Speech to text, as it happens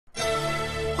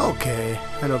Okay,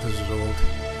 I know this is old,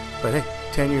 but hey,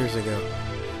 10 years ago.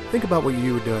 Think about what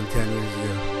you were doing 10 years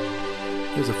ago.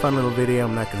 Here's a fun little video.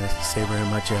 I'm not going to say very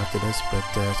much after this, but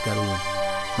it's got a little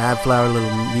Mad Flower,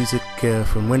 little music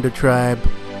from Windowtribe,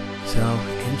 so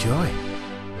enjoy.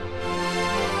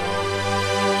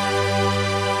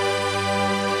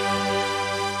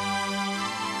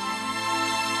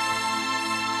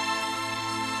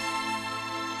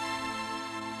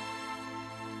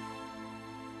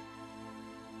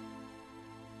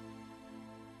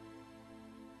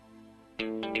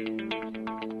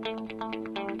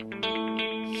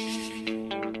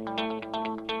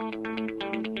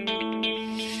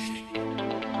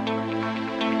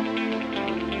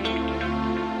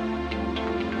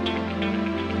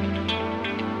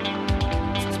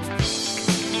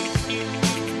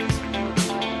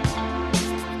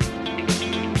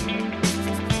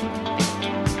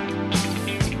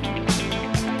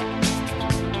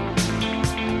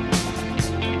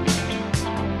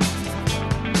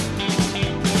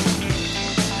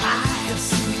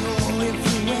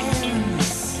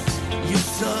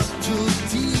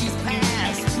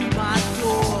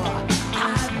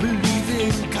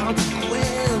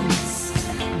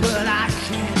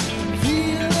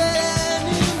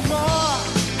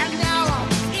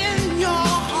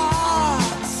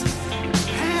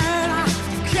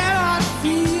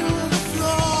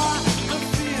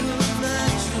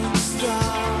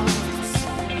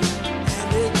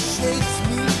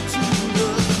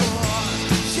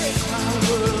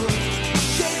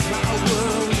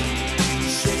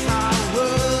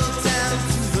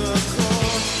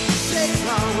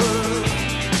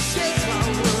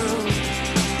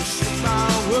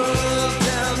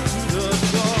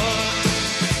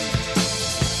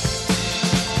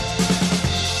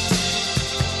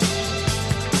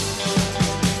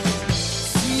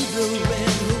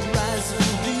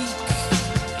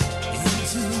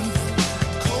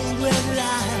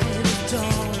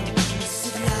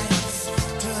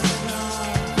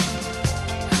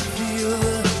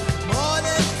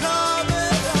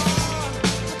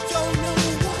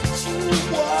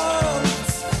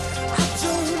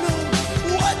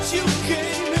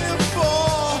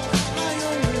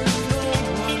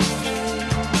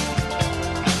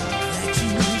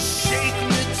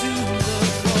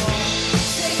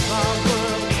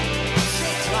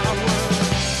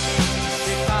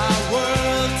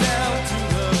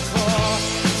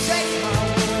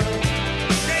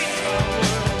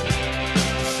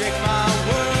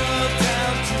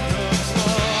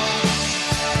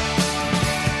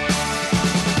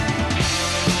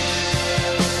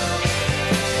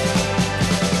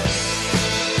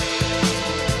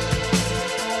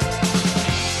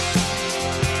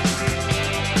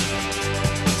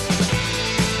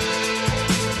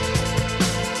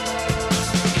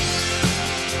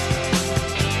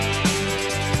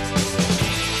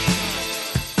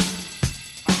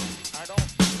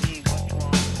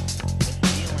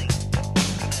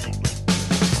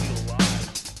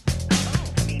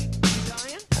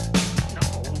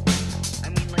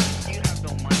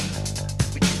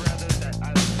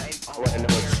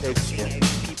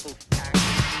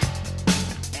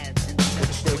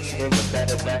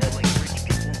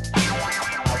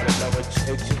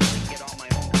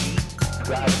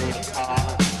 Driving in your car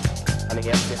on the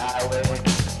empty highway,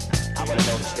 I wanna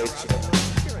know what takes you.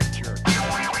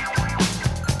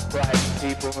 Bright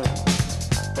people,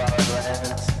 foreign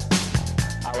lands,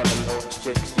 I wanna know what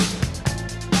takes you.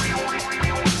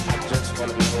 I just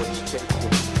wanna know what takes you.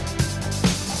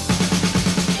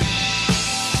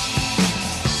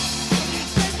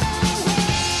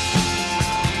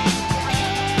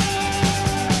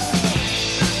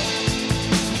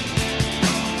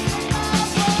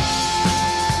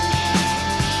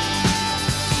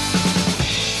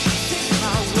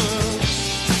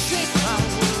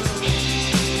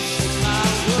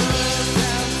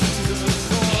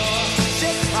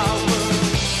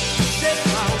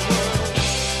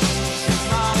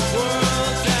 World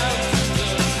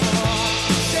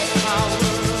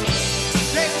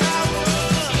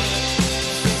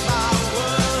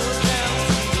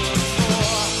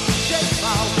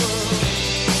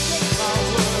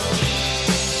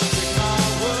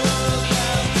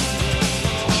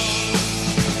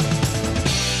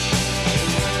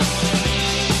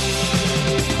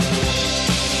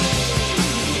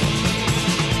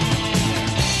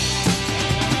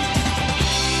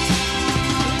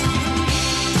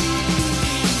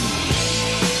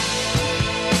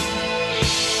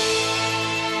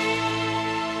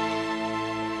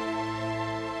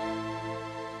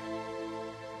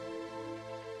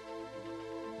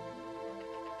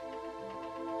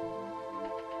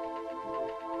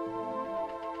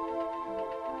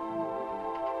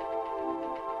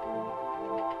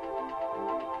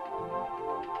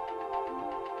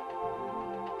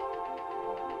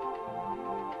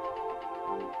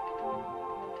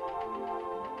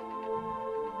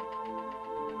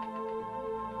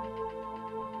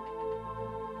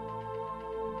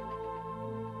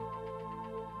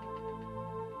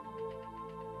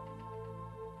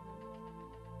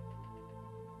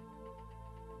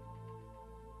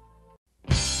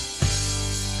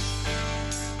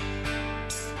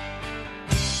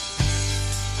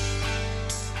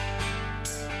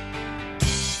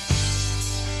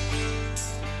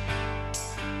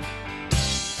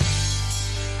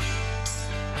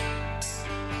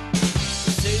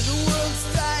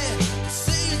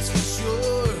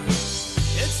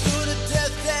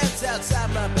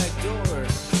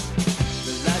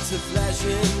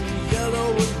flashing yellow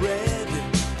and red.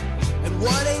 And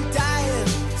what ain't dying,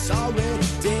 it's already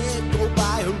dead. Go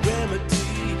buy a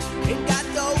remedy. Ain't got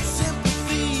no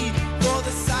sympathy for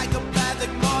the psychopathic,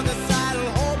 morticidal,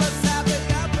 homicidal.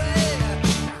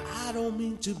 I don't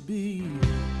mean to be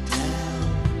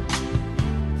down.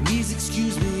 Please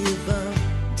excuse me if I'm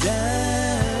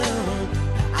down.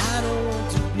 I don't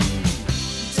want to be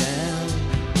down,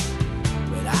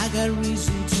 but I got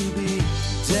reason to be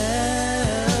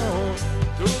down.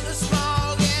 Through the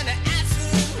smog and the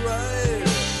acid rain,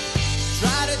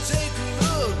 try to take a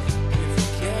look if you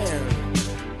can.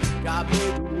 God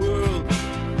made the world,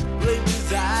 blink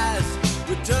his eyes,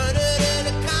 return it in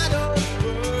a kind of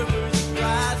burger's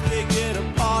surprise. Pick it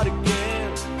apart again,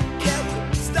 get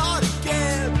it, start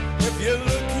again. If you're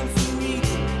looking for me,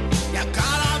 you're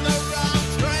caught on the wrong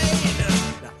train.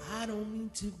 Now I don't mean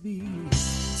to be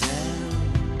down.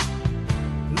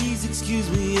 Please excuse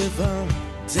me if I'm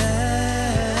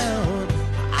down.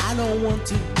 I don't want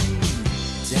to be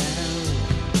down,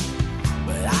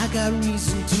 but I got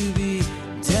reason to be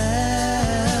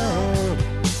down.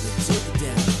 Let's take it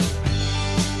down.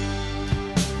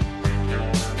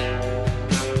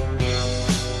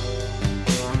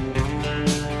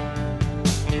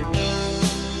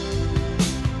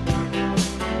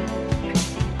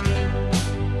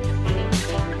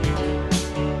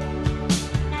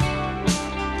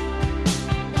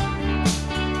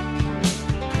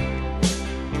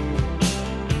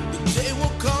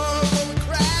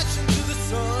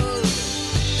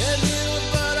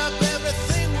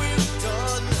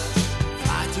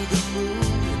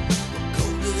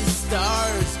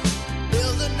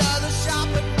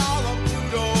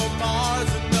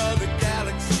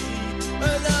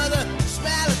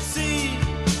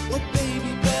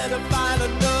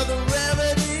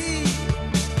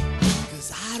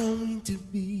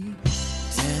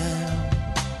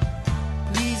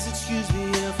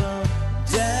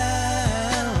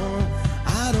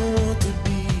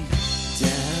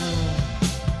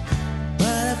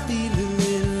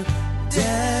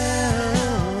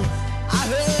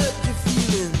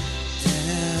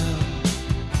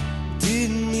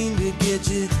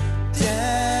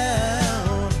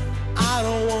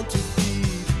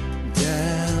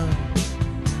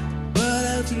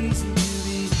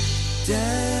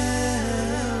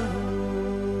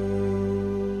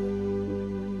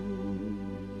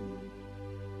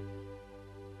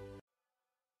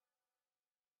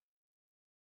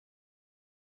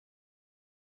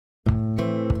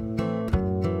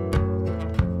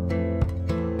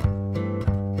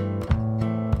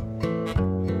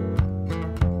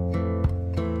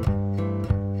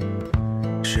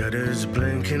 Shutters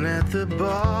blinking at the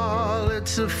ball.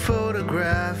 It's a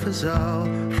photograph is all.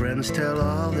 Friends tell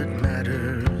all that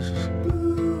matters.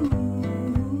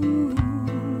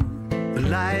 The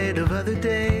light of other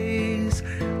days,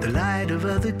 the light of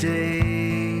other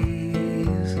days.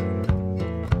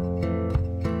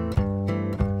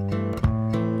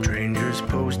 Strangers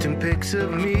posting pics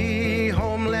of me,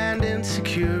 homeland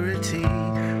insecurity,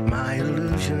 my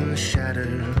illusions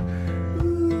shattered.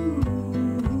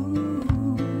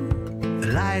 The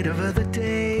light of other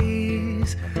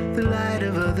days, the light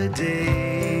of other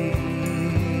days.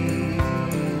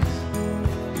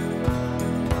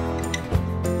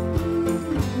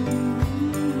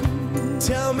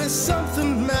 Tell me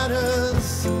something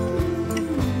matters.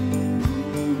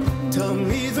 Tell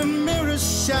me the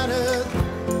mirror's shattered.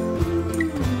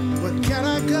 Where can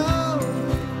I go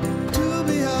to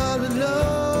be all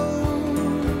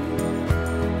alone?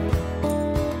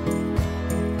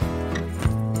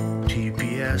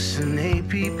 GPS and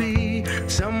APB,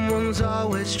 someone's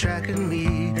always tracking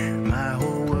me. My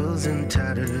whole world's in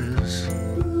tatters.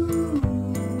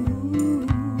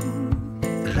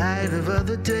 The light of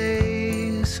other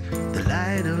days, the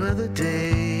light of other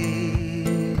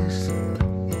days.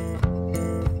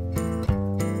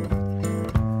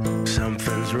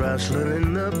 Something's rustling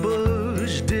in the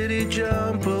bush. Did he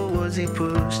jump or was he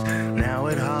pushed? Now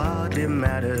it hardly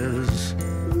matters.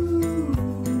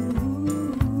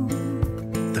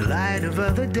 The light of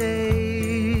other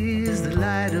days, the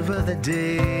light of other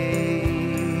days.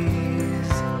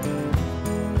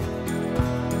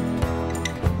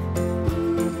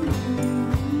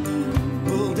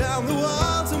 Pull down the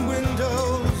walls and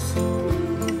windows.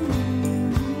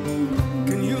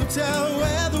 Can you tell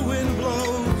where the wind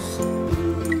blows?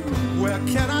 Where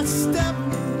can I step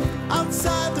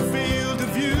outside the field of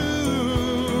view?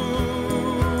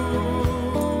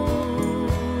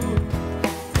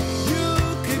 You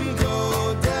can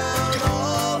go down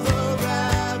all the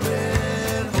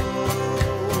rabbit holes.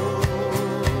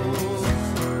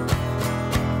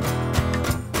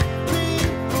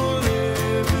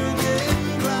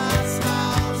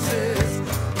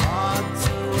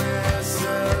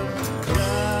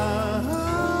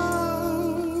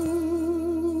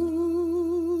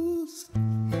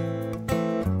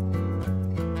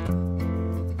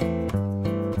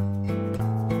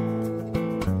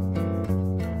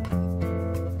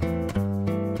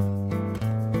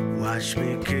 Watch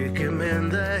me kick him in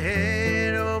the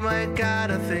head. Oh my God,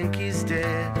 I think he's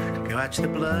dead. Watch the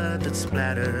blood that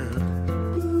splattered.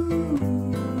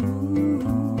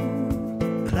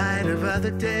 The light of other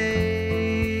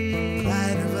days.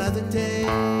 Light of other days.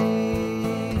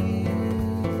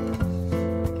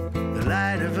 The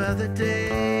light of other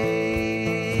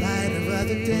days. Light of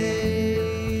other days.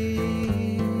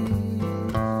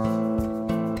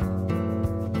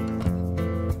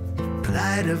 The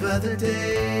light of other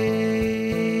days.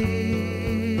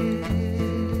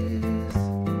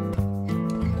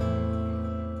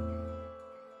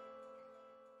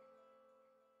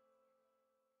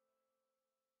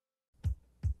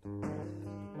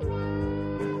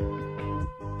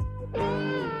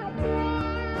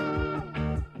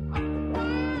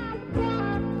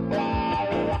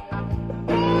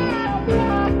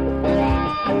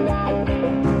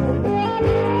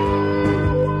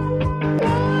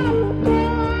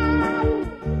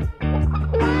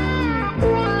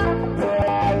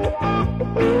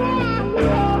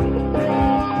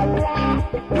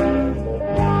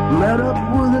 Met up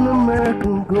with an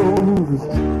American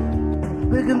ghost,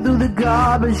 picking through the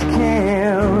garbage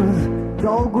cans.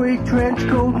 Tall gray trench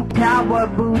coat and cowboy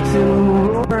boots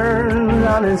and burns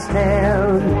on his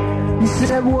hands. He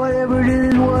said, whatever it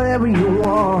is, whatever you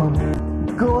want,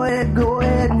 go ahead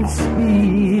and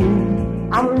speak.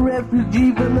 I'm a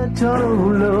refugee from the tunnel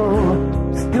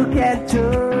below, still can't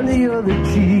turn the other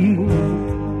cheek.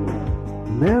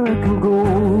 American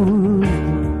ghost,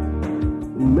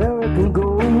 American ghost.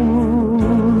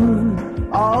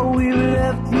 All we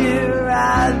left here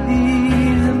are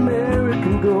these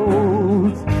American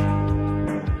ghosts.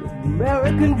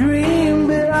 American dream,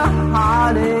 but a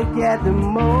heartache at the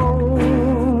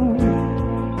most.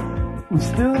 We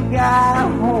still got a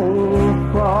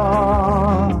home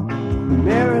for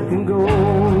American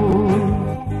ghosts.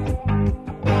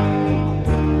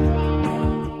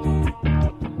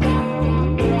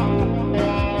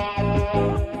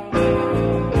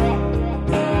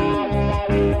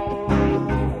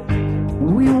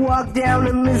 Down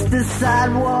the misty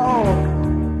sidewalk,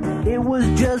 it was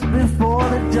just before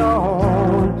the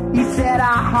dawn. He said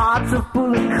our hearts are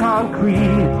full of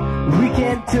concrete, we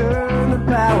can't turn the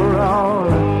power on,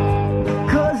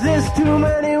 'cause there's too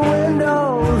many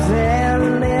windows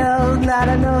and there's not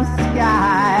enough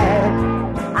sky.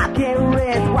 I can't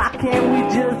rest, why can't we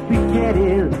just forget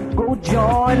it? Go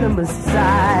join the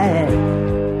Messiah.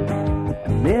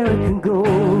 American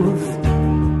ghost,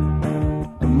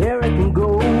 American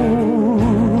ghosts.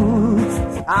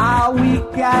 All we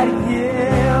got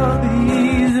here are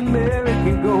these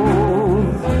American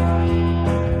ghosts.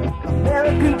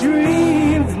 American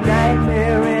dreams,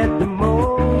 nightmare at the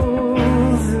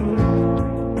most.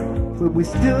 But we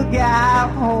still got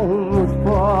homes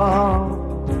for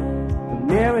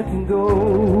American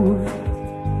ghosts.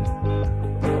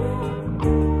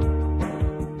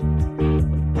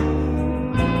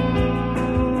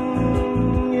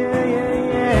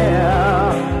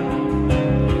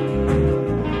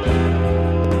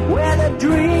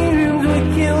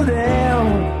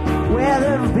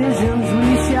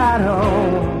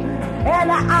 And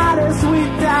the artists we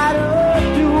died up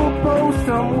to a post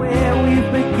somewhere we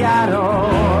forgot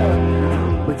on.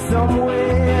 But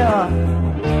somewhere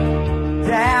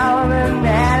down an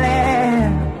alley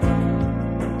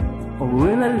or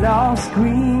in a lost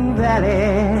green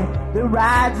valley, there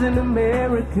rides an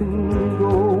American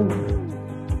ghost.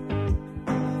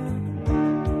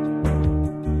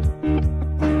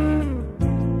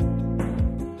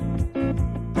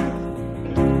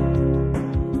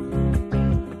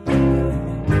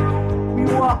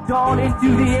 On into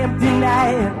the empty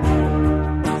night,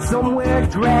 somewhere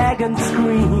dragons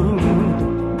scream,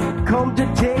 come to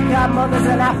take our mothers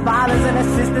and our fathers and our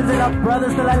sisters and our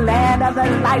brothers to the land of the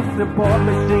life support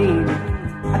machine.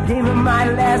 I gave him my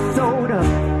last soda.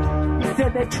 He said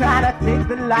they're trying to take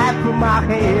the life from my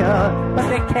hair, but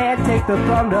they can't take the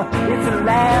thunder. It's a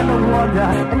land of wonder,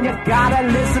 and you gotta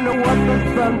listen to what the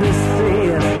thunder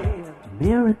says.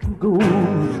 American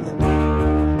ghost,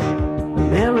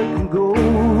 American ghosts.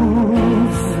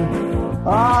 Oh,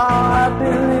 I've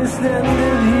been listening to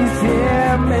these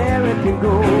here American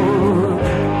ghosts.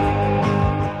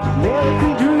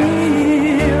 American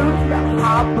dream, the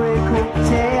heartbreak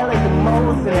hotel at the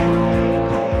most.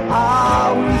 Oh,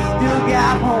 we still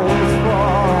got homes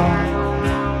for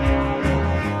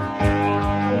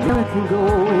American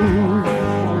ghosts.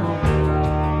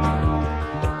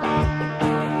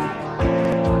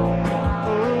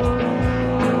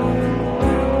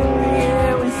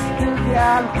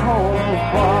 I'm home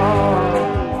for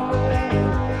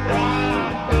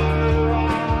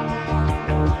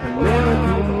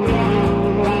American.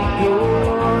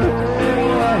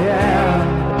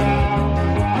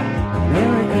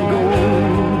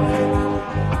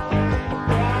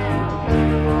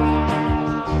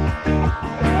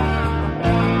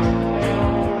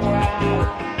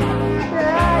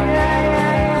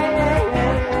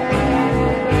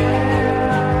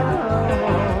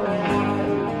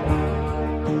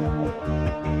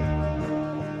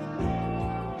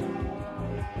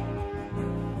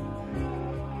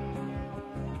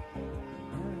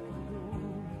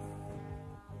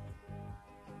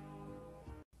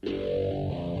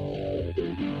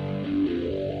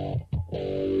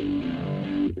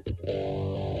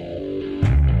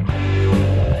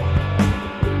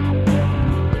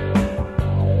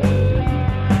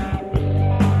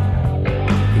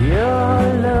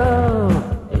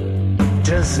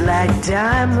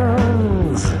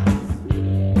 diamonds.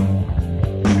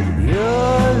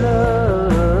 Your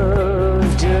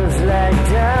love's just like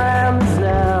diamonds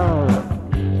now,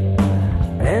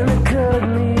 and they cut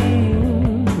me,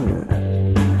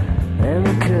 and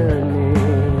they cut me,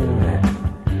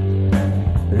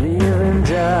 leaving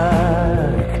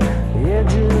dark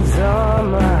edges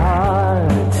on my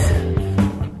heart.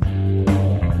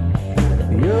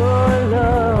 Your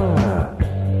love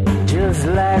just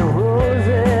like roses.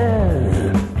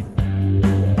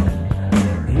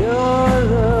 Your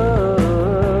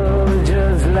love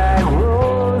just like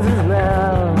roses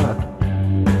now,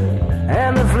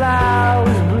 and the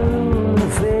flowers bloom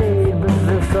and fade, but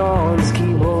the thorns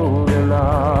keep holding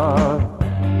on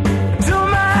to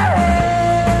my head.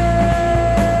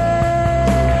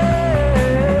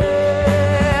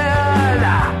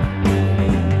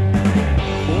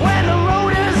 When the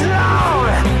road is long,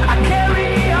 I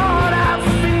carry on. I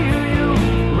feel you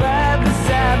right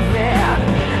beside me.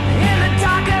 In the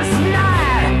darkest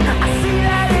night, I see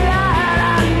that light.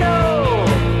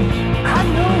 I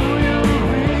know you're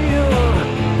real.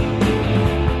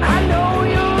 I know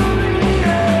you're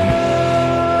real,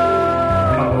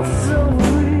 so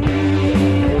real.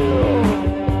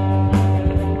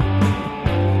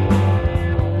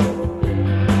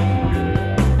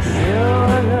 Your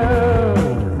love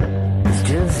is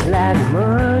just like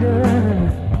murder.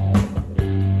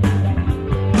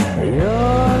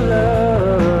 Your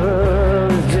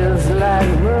love's just like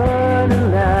murder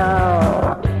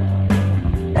now,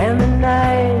 and the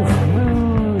night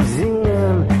moves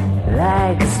in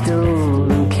like a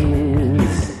stolen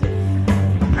kiss,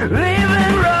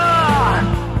 leaving raw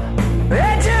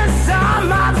edges on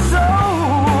my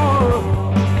soul.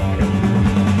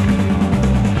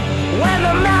 When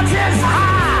the mountain's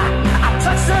high, I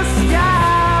touch the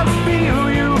sky, feel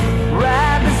you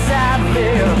right beside me.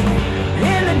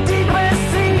 In the deepest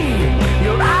sea,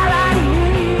 you're all I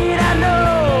need. I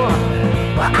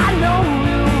know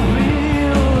you're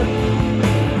real.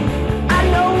 I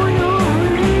know you're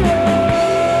real,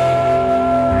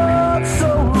 so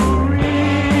real.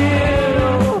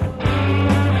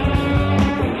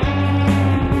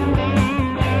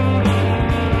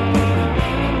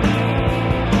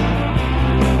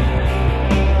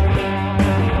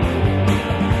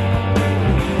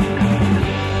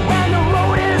 When the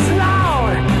road is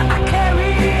long, I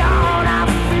carry on. I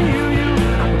feel you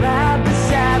right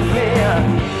beside me.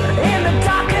 In the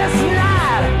darkest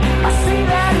night, I see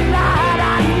that light.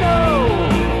 I know.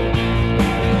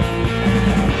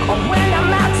 When the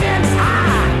mountain's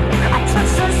high, I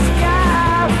touch the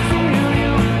sky. Feel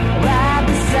you right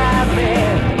beside me.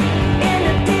 In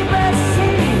the deepest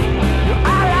sea, you're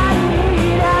all I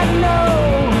need. I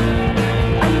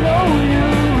know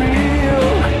you're real.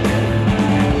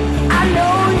 I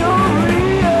know you're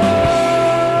real,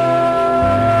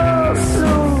 so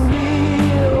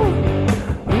real,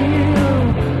 real,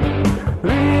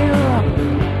 real,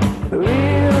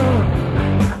 real,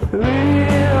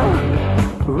 real,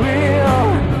 real,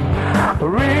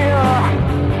 real,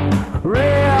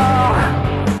 real.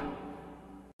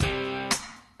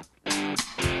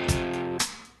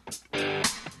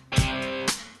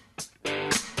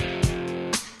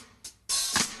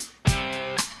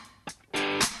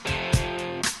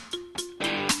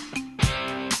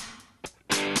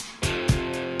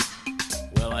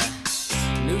 Well, I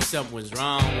knew something was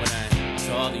wrong when I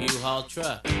saw the U-Haul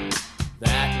truck.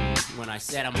 That, and when I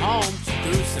said I'm home, she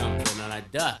threw something and I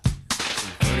ducked.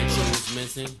 Some furniture was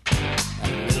missing, a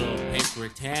little pink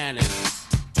rattan, and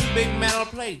two big metal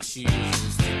plates she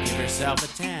uses to give herself a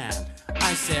tan.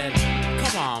 I said,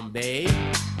 come on, babe,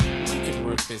 we can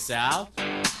work this out.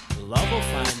 Love will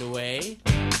find a way.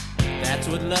 That's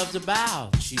what love's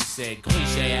about. She said,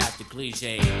 cliche after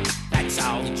cliche, that's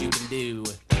all that you can do.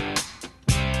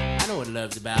 I know what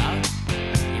love's about.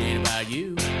 It ain't about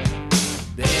you,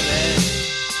 baby.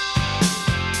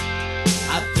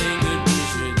 I think that we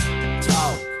should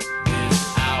talk this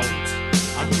out.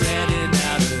 I'm ready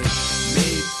now to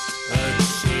make a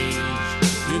change.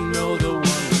 You know the one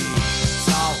we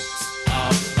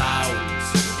talked about.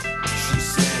 She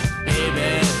said,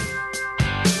 baby,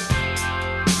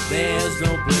 there's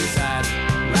no place I'd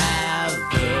rather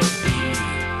be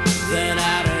than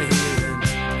out of here in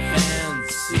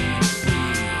fancy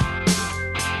free.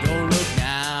 Don't look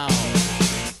now,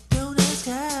 don't ask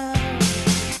how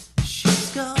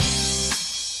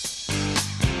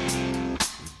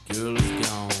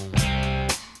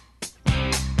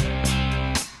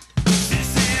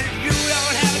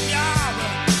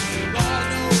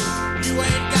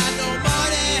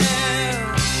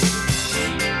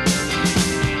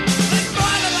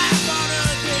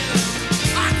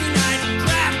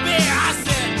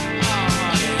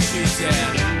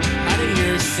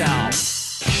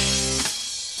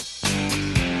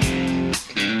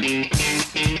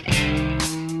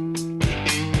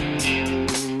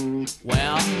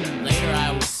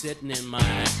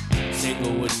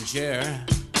chair.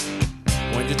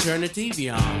 Went to turn the TV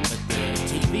on, but the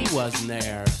TV wasn't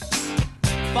there.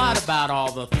 Thought about all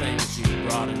the things you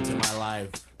brought into my life.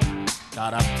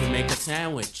 Got up to make a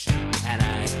sandwich, and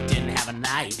I didn't have a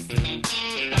knife.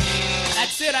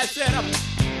 That's it, I said, I'm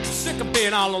sick of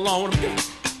being all alone. I'm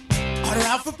gonna order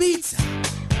out for pizza.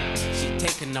 She'd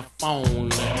taken the phone.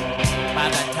 By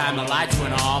that time the lights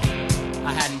went off,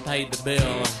 I hadn't paid the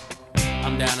bill.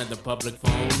 I'm down at the public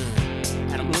phone,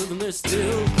 and I'm living this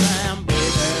still cram, baby.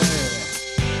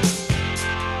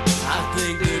 I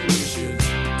think that we should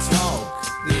talk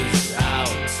this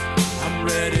out. I'm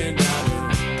ready now to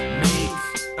make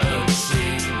a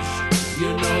change. You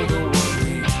know the one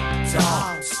we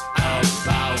talked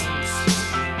about.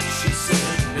 She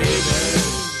said, baby,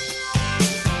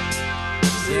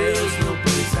 there's no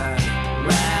place I'd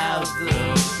rather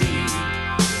be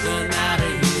than out of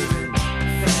here in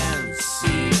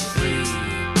fancy free.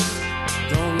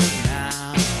 Don't look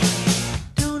now,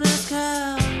 don't ask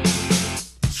how.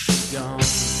 She's gone.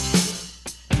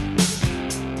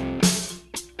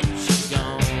 She's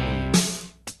gone.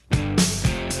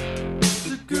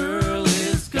 The girl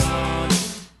is gone.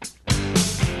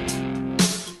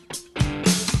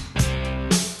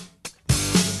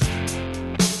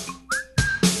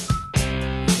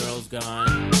 The girl's gone.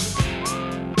 The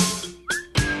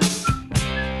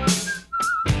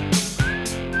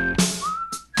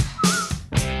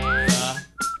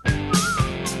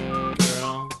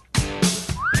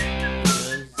girl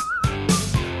is,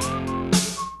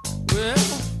 well,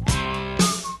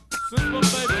 since my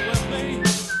baby left me,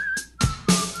 the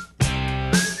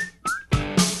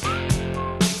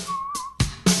girl is.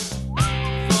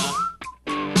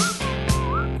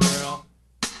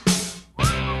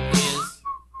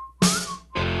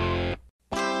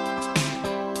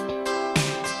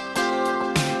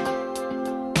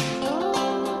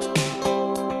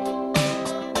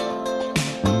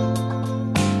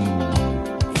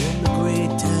 In the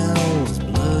great towns,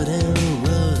 blood and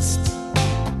rust,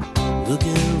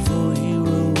 looking for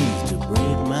heroes to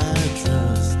break my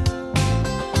trust.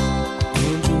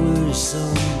 Don't you wish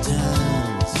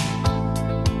sometimes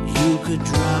you could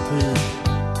drop it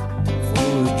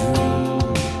for a dream?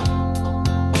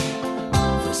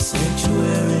 For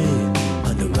sanctuary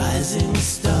under rising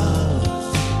stars,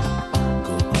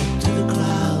 go up to the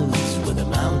clouds where the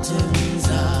mountains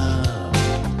are.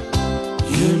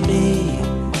 You and me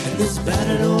and this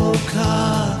battered old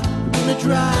car, gonna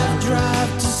drive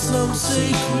to some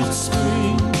sacred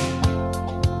spring.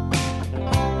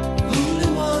 Holy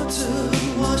water,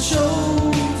 wash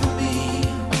over me.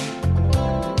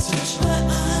 Touch my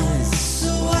eyes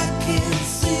so I can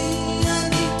see. I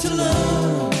need to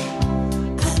learn,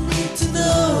 I need to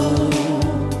know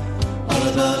all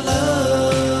about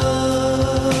love,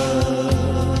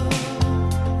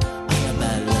 all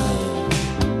about love.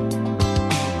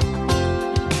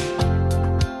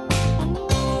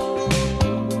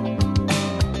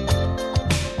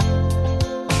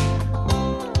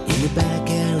 In the back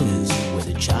alleys where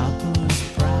the choppers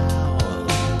prowl,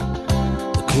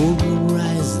 the cold moon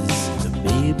rises, the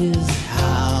babies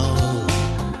howl.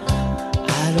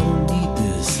 I don't need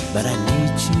this, but I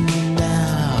need you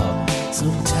now.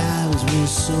 Sometimes we're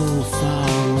so far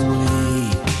away.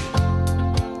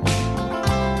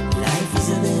 Life is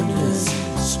an endless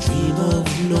stream of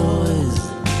noise.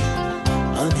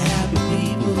 Unhappy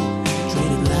people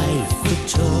trading life for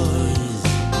toys.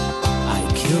 I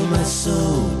kill my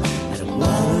soul and I'm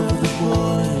all over the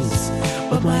boys,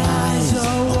 but my eyes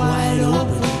are wide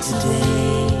open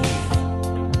today.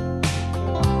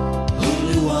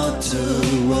 Holy water,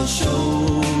 wash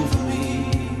over me.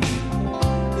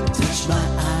 Touch my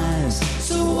eyes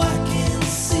so I can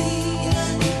see.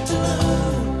 I need to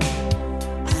learn,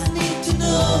 I need to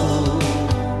know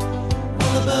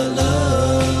all about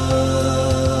love,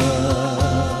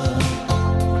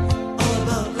 all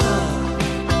about love.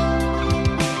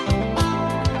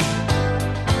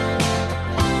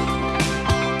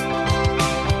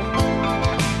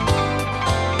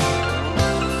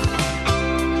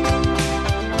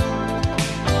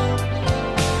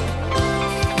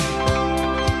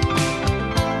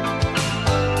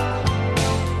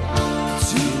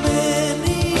 Too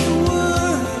many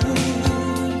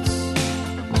words,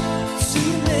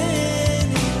 too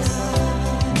many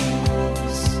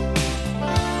lies,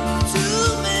 too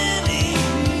many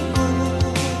people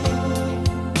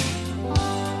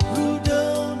who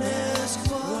don't ask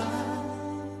why.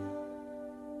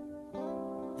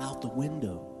 Out the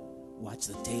window, watch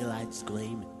the taillights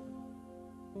gleaming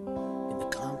in the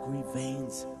concrete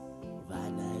veins of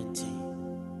I-19.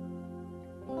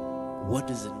 What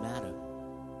does it matter?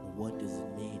 And what does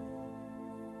it mean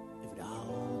if it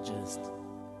all just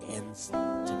ends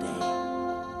today.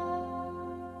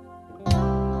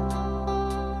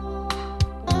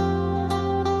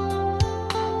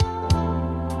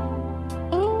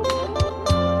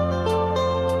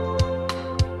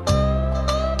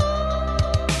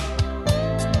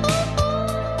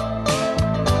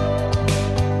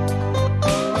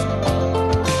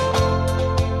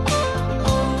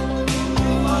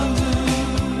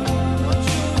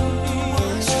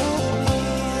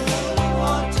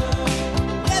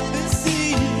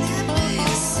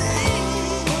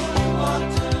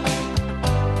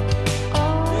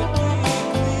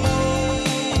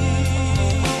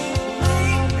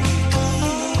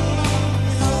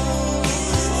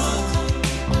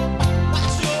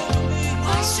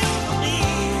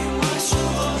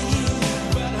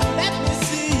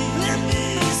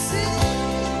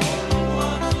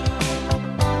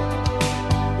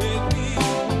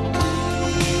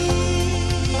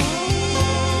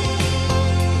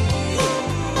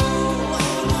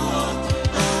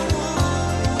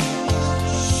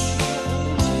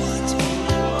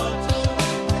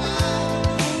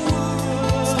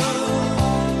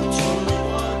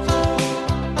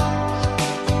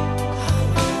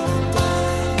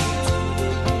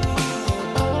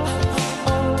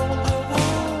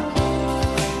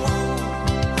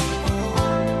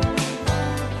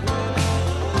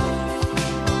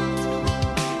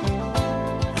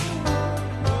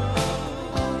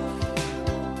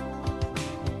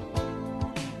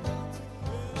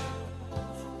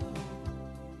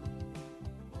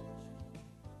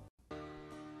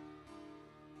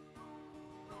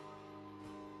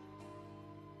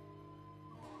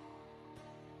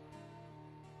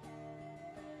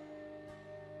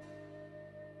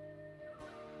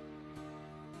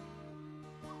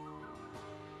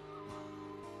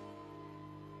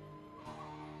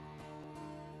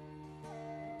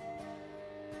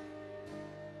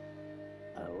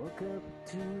 I woke up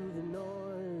to the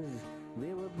noise,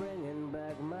 they were bringing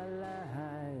back my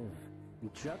life.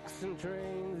 And trucks and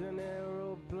trains and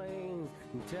aeroplanes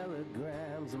and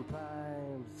telegrams and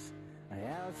pipes. I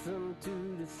asked them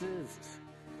to desist,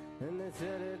 and they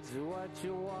said it's what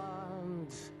you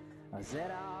want. I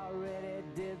said I already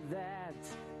did that,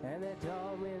 and they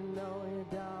told me no you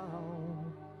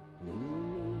don't. You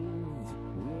need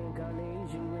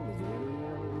reincarnation when it's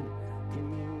real.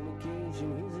 Communication,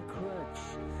 here's a crutch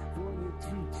for your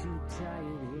too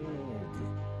tired head.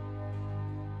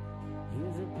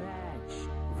 Here's a patch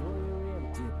for your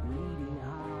empty bleeding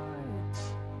heart.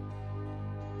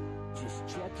 Just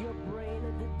check your brain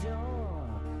at the door,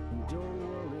 and don't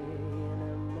worry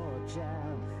anymore,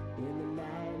 child. In the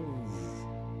 90s,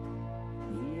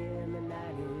 yeah, in the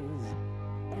 90s,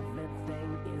 everything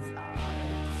is art.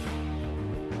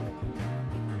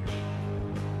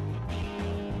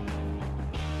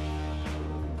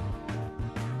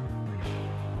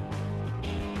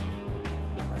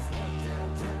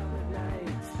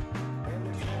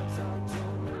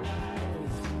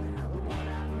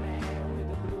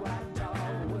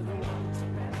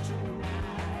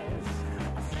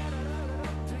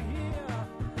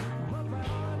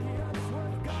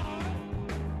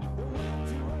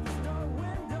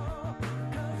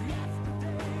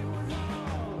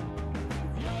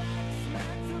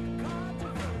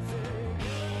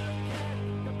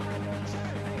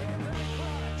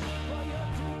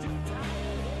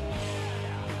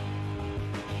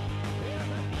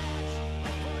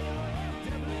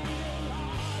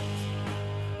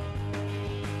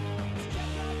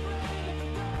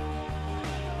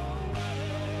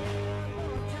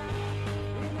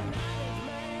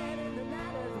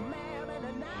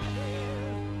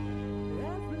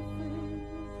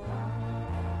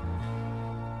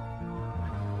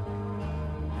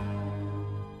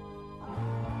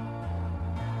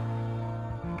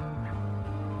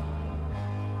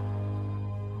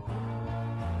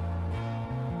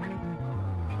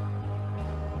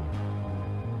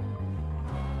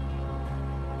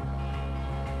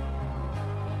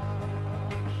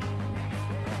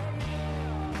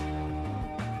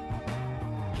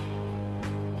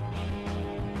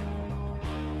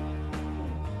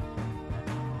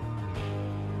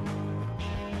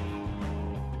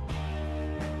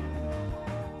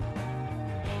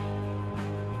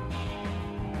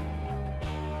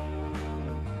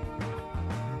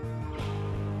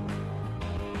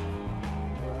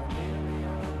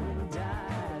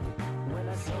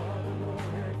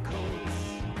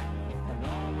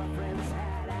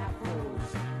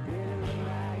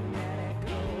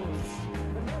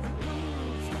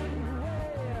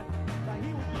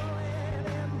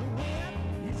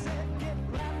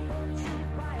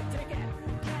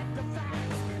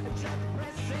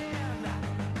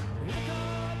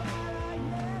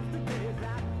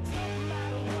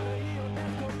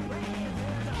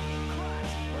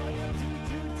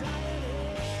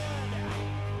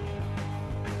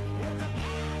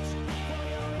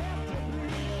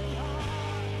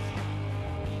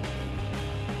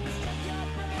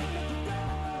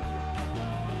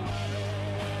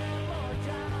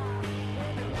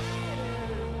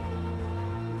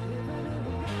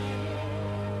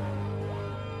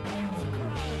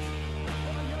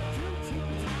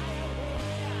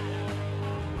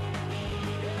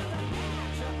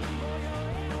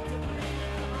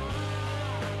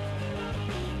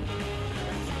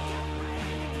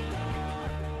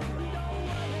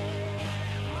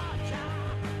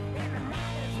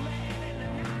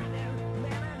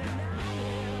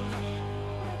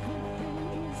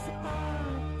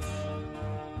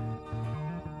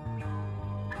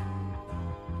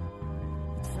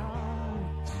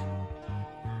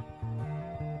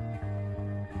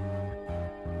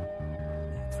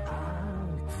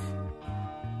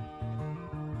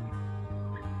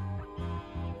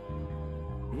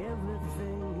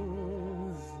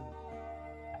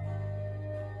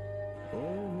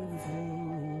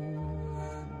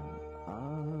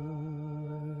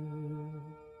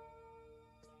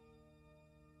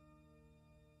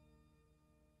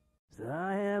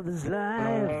 I have this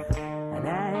life and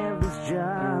I have this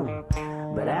job,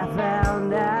 but I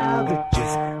found out that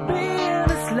just being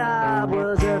a slob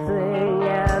was a thing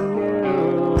I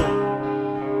knew.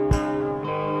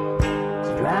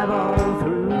 So drive on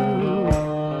through.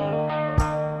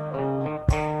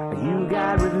 You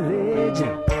got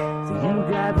religion, so you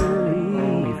got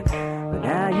belief, but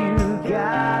now you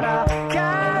got all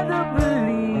kind of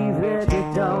belief that you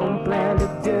don't plan to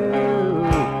do.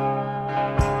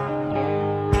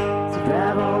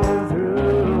 Drive on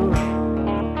through.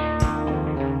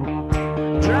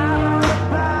 Drive on the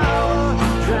power,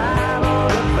 drive on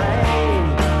the fame.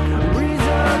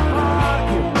 Reserve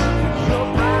parking, your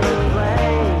private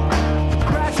plane.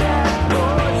 Crash that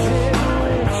Porsche in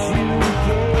which you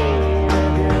came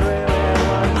if you really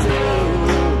want to.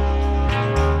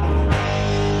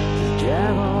 Just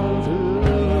drive on through.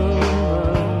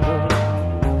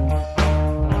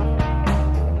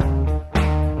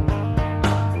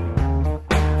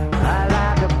 I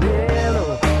like a pillow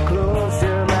close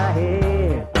to my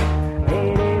head.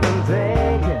 Ain't even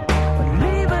thinking of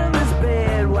leaving this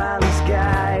bed while the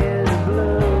sky is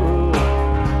blue.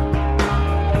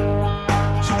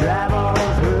 So drive on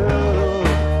through.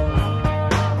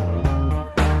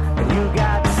 And you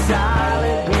got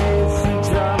solid grade seats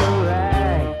on the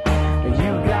right. And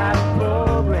you got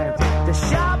programs to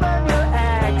sharpen your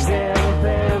axe and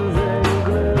pens and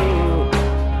glue.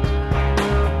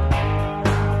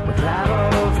 But drive on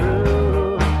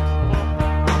through.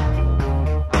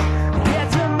 Get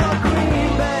some more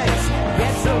greenbacks,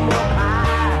 get some more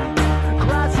pie.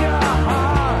 Cross your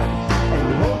heart and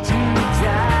hope to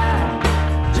die.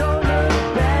 Don't look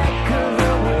back 'cause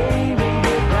they're waving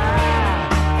goodbye.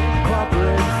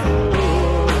 Corporate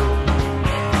fool.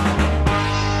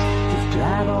 Just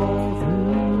drive on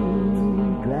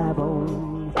through, drive on.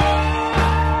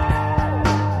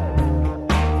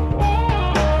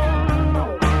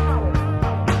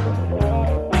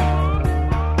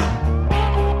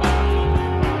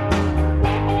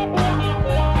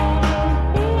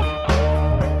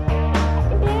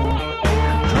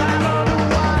 Drive on the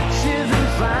watches and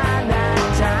find out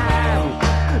time.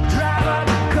 Drive on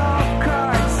the golf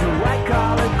carts and white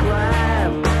collar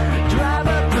crime. Drive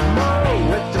up the mall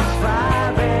with the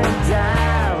 5 and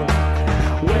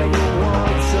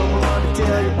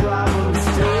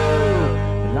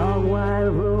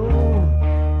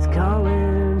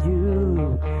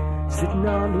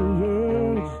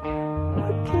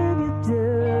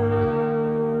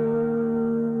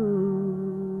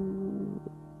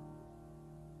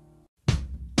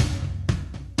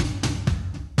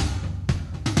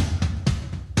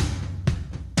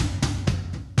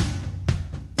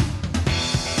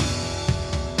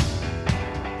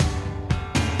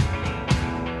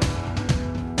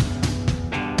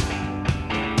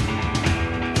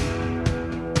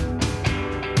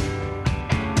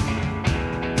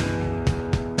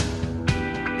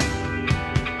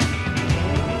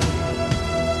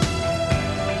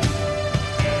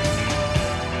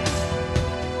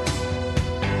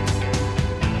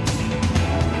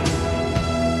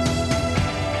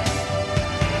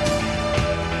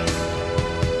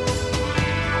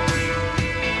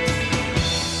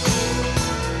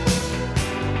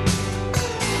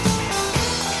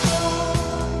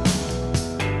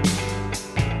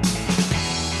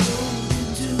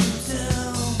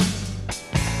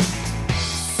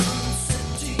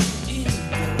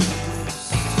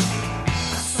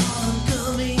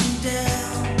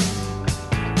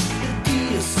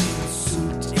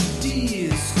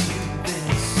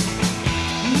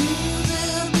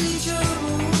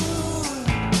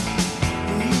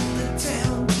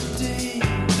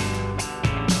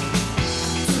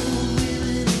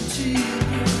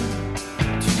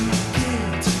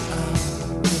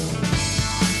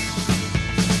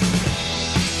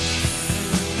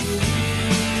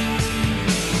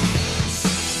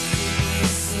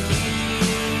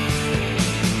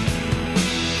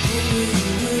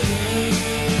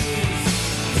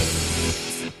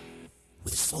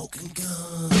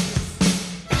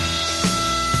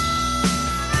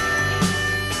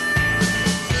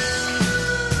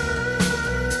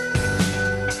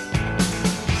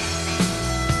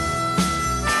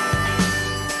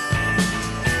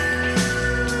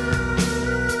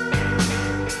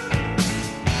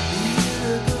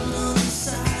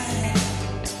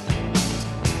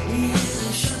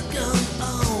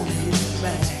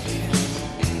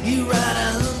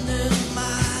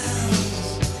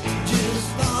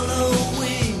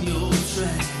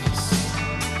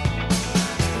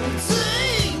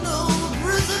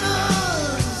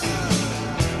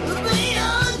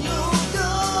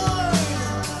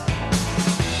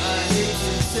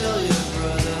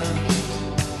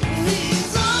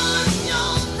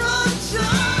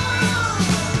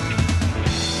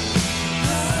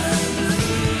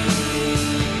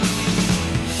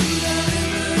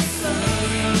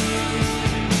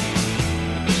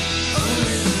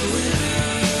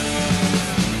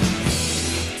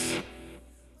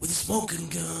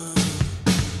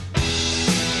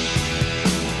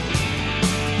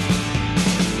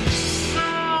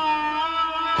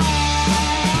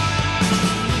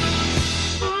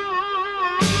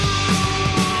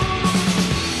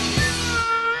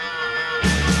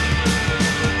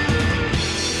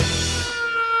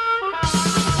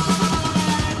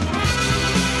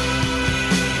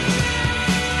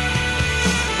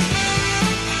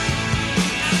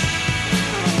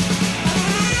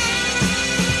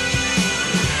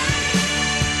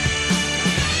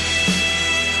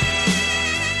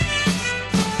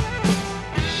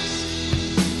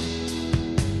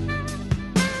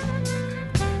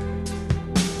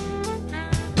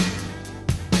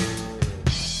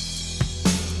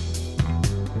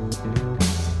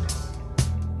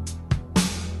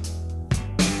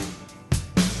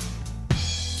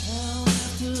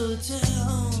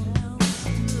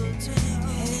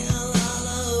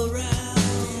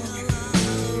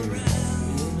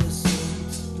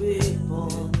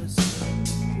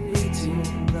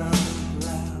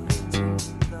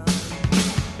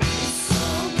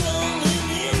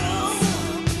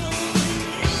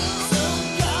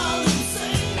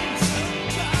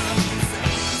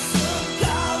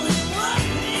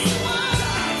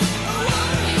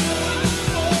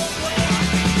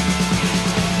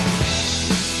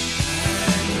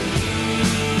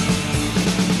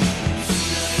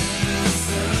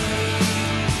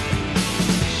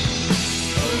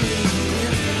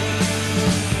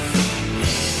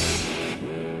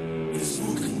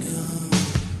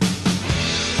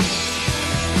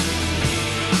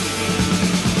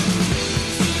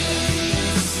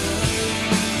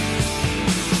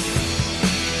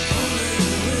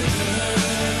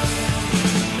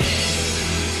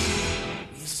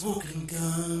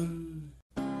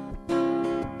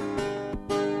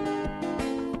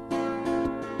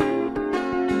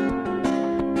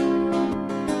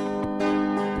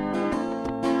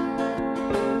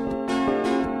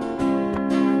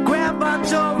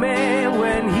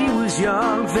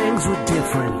young, things were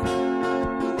different.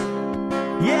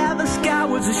 Yeah, the sky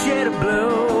was a shade of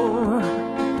blue,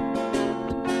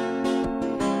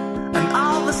 and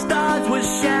all the stars would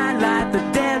shine like the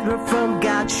dead were from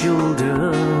God's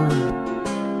shoulder,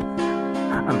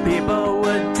 and people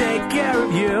would take care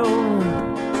of you.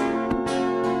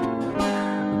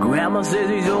 Grandma says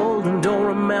he's old and don't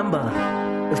remember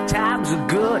if times are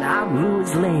good on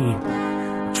Lewis Lane.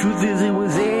 Truth is, it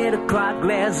was 8 o'clock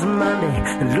last Monday,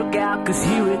 and look out, 'cause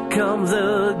here it comes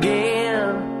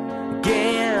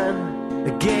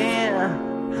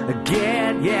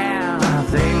again, yeah.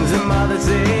 Things that mother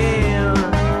said,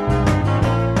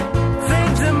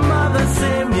 things that mother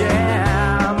said,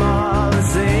 yeah, more the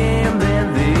same than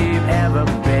they've ever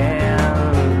been.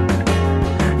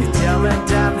 You tell me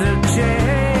times have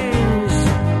changed,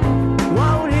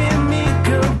 won't hear me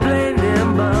complaining,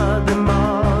 but they're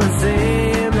more the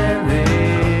same than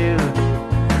they've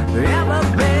ever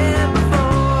been before.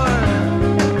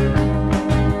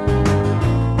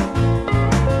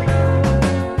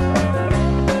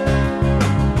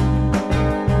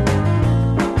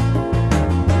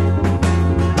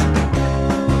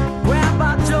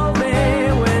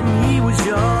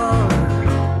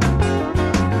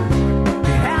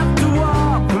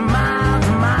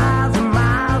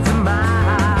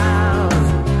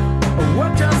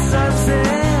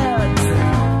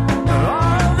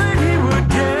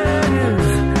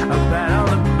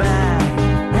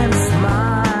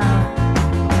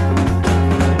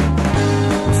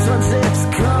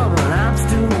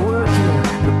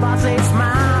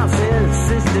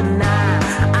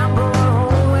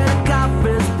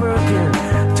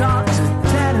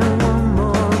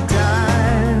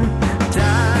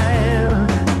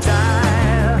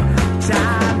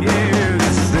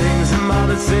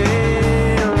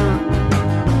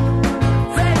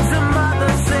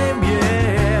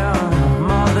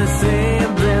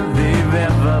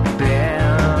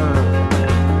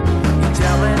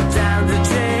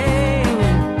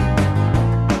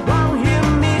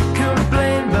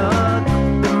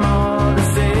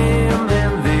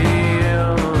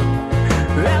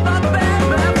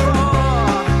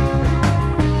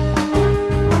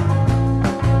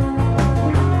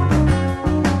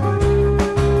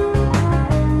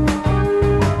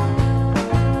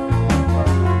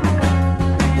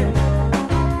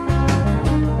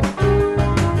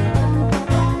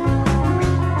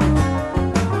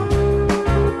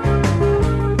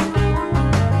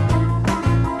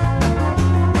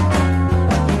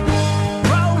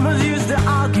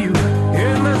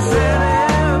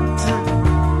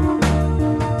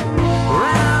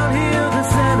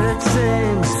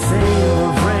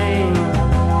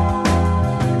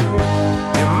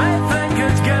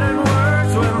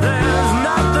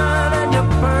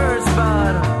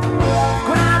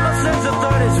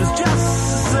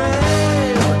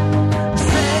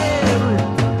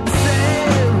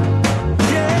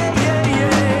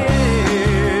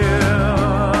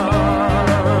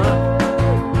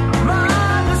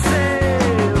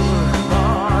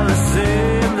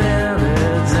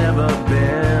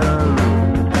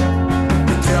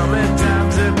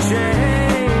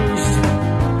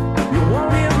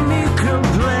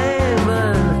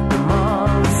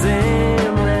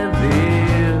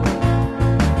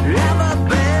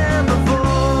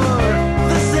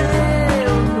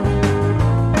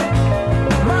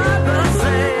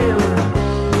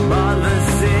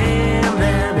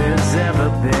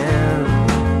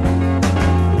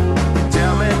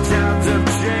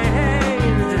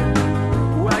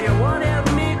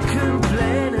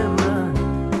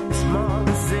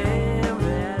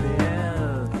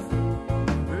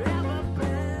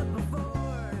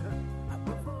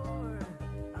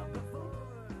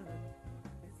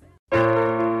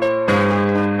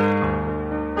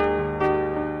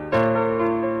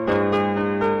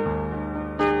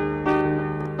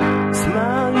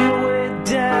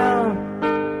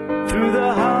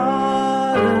 the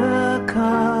Holocaust.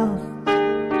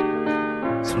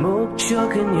 Smoke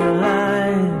choking your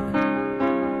life,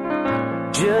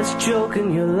 just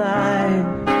choking your life.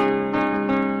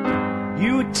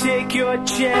 You take your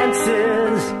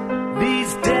chances,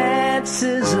 these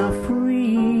dances are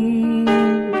free.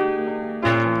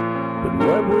 But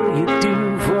what will you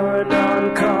do for an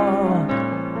encore?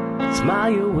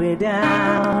 Smile your way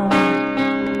down.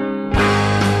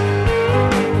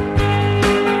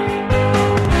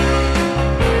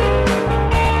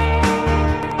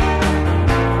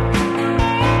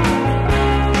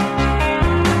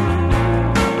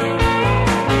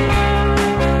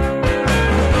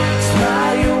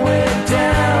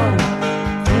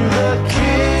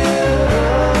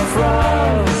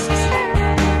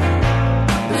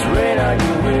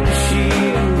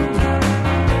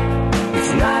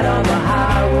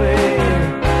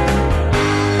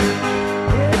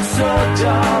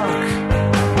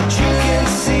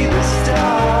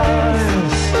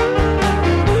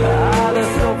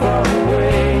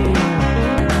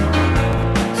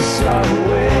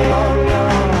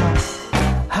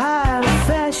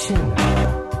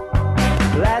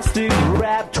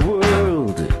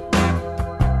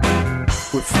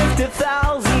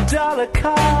 $50,000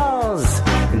 cars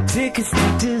and tickets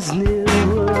to Disney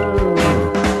World.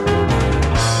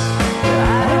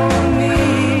 I don't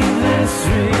need this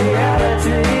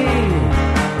reality.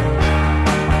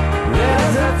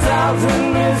 There's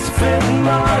 1,000 misfit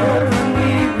models who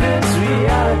need this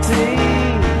reality.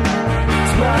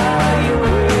 Smile your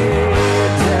way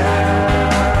down.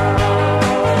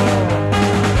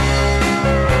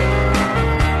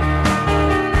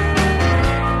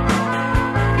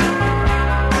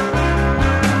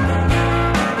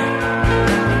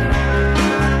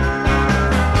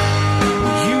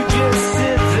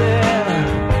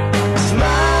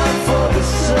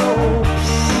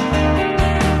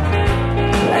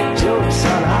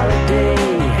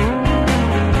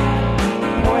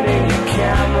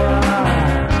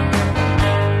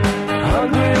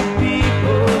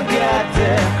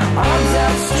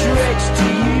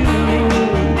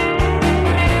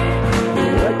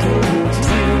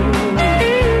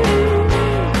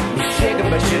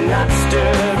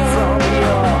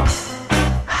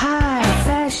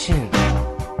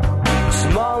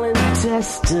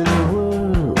 In the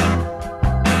world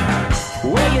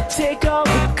where you take all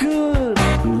the good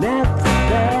and let the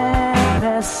bad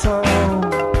pass on.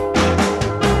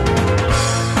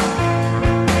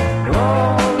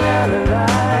 All down the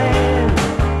line,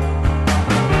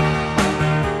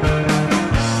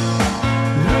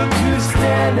 look who's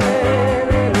standing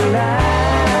in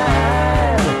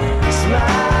line.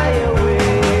 Smile your way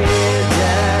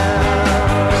down.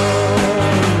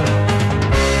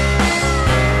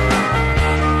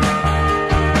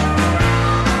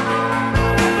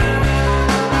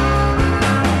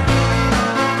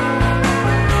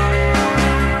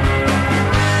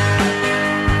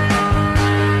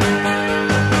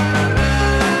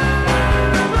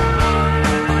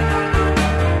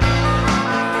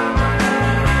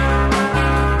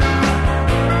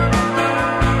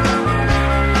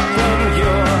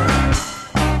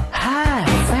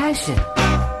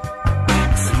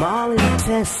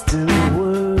 In the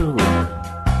world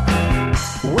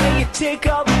where you take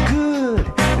all the good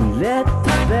and let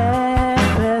the bad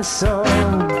pass on.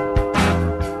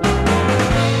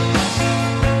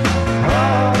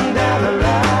 On down the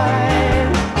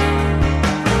line,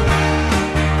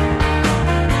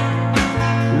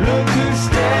 look who's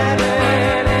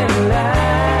standing in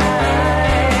line.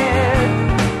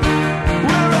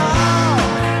 We're all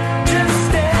just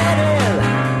standing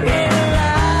in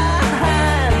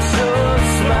line, so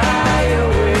smile your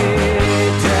way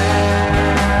down.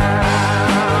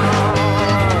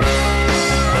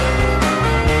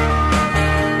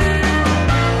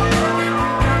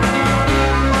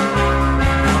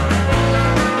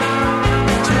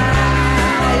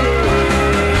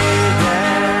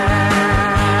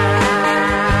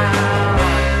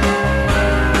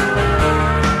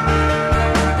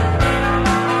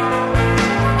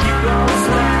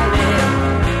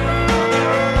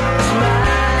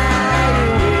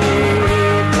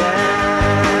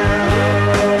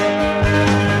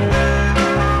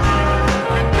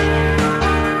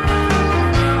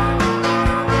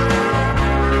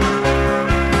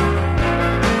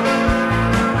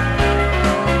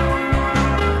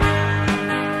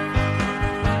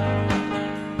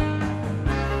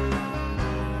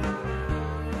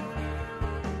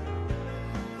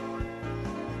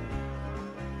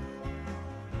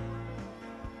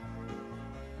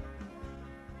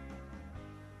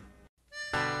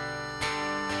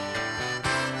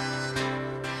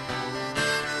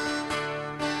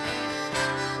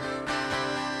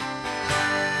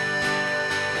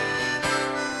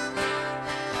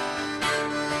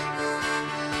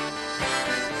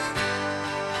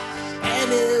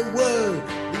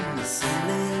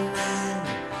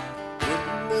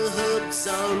 bikes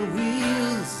on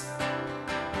wheels,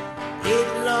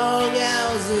 8 long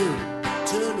hours of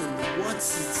turning the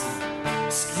what's-its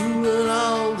and screwing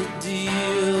all the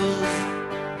deals.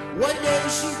 One day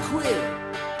she quit,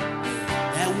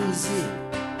 that was it.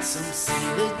 Some say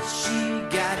that she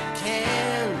got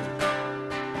canned,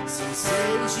 some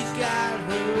say she got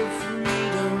her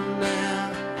freedom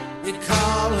now. They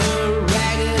call her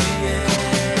Raggedy Ann.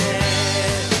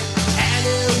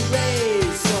 Annie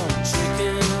raised some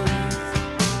chickens,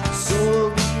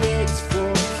 sold the eggs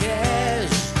for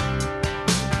cash.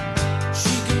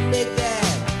 She can make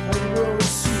that homegrown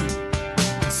soup,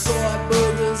 soy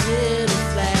burgers in a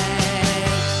flash.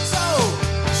 So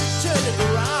she turned the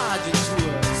garage into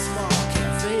a small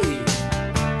cafe,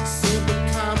 simple,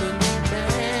 common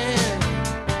man.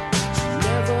 She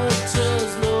never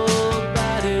turns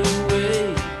nobody away.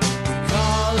 We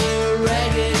call her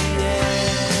Raggedy Ann.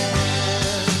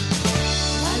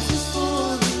 Life is for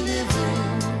the living,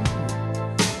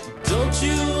 don't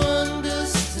you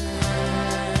understand?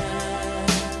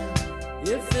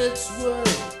 If it's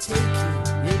worth taking,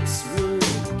 it's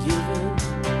worth giving.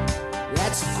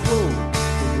 That's a quote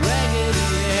from Raggedy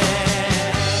Ann.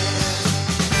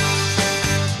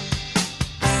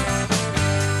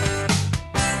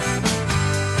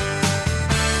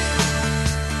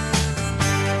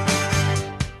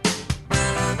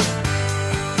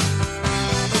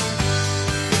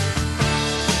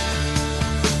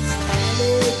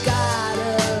 Annie got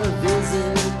a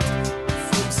visit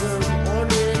from some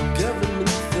ornery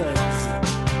government thugs.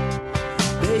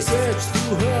 They searched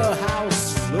through her house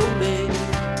slowly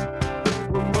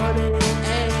for money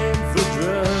and for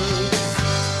drugs.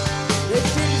 They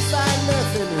didn't find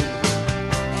nothing,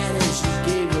 and then she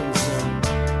gave them some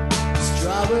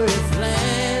strawberry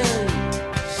flan.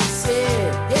 She said,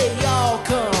 "Hey, y'all,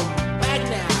 come back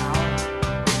now.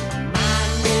 My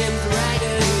name's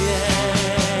Raggedy Ann.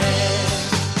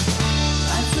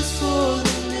 Life is for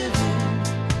the living,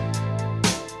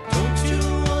 don't you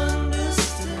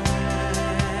understand?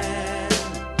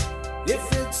 If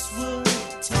it's worth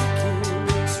taking,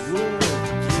 it's worth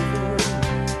giving.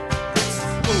 That's a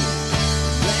quote from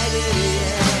Raggedy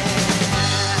Ann.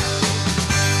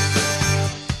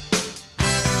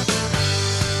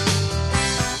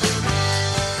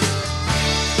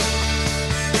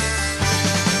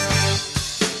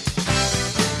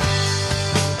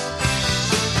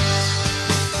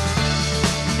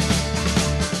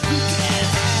 You can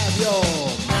have your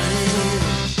money,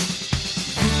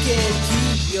 you can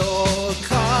keep your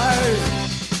cars,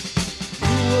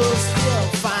 you will still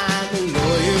find the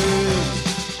lawyers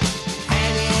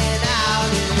hanging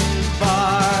out in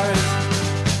bars.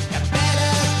 You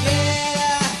better get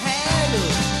a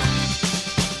handle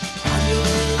on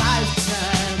your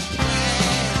lifetime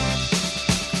plan.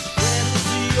 Friends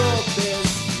are your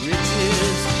best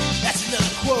riches. That's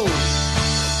another quote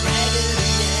from Raggedy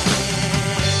Ann.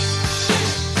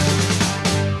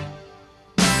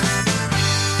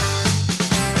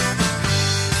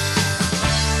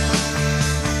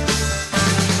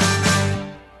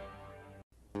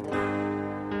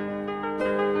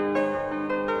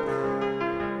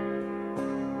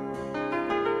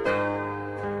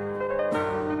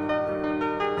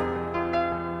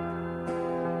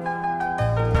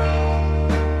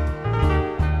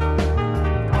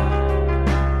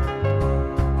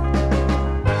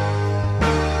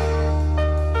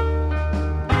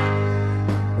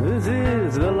 This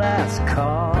is the last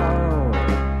call.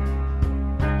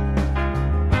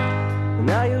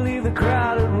 Now you leave the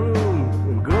crowded room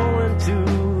and go into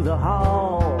the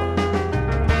hall.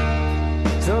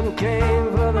 Some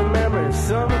came for the memories,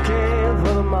 some came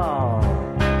for the mall.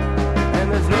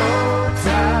 And there's no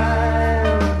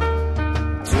time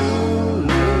to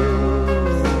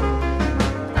lose.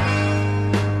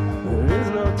 There is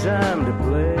no time to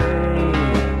play.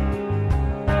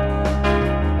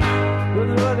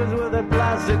 Those workers with their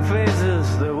plastic faces,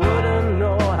 they wouldn't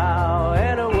know how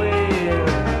anyway.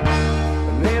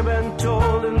 And they've been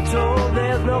told and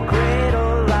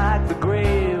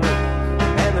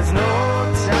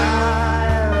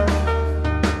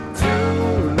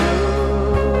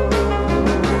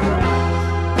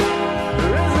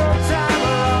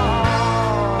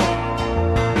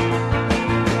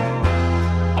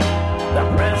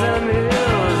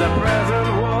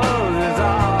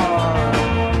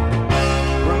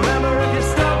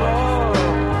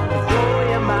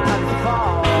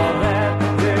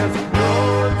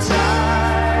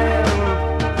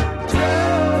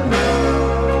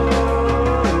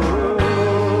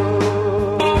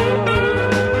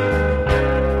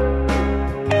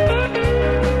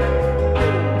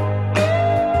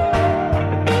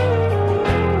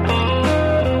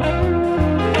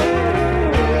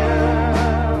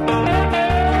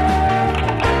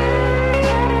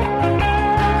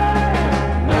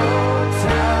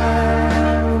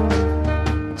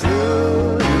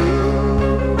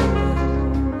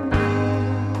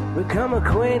become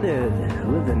acquainted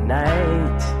with the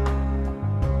night.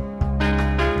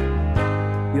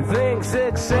 You think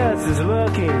success is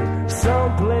lurking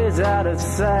someplace out of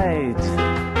sight.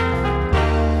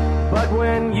 But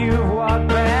when you've walked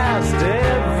past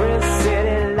every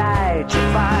city light, you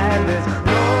find there's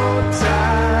no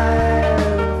time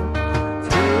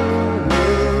to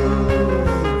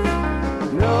lose,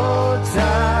 no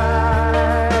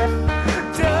time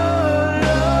to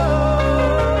lose,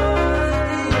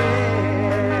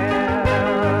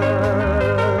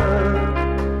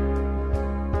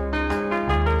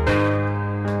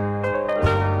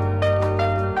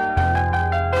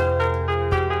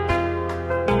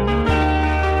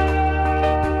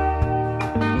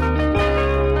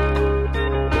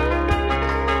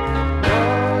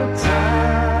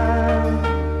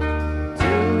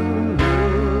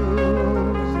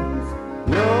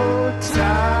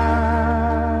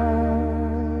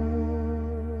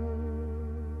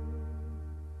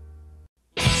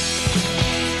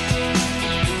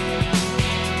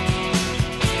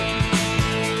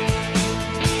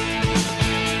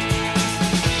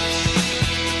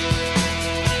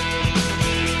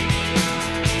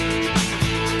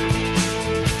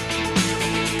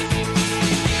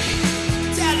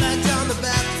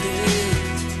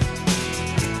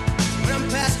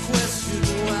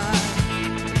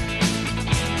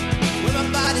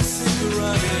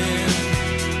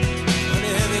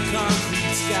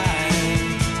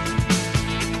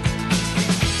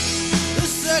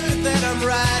 that I'm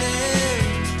riding,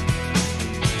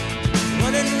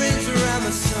 running rings around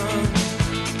the sun.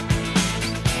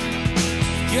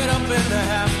 Get up in the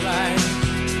half light,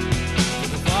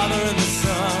 the Father and the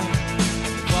Son,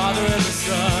 the Father and the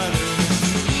Son.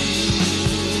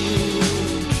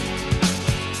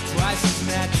 Twice as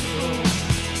natural.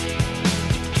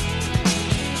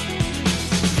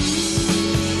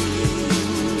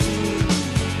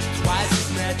 Twice as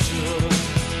natural.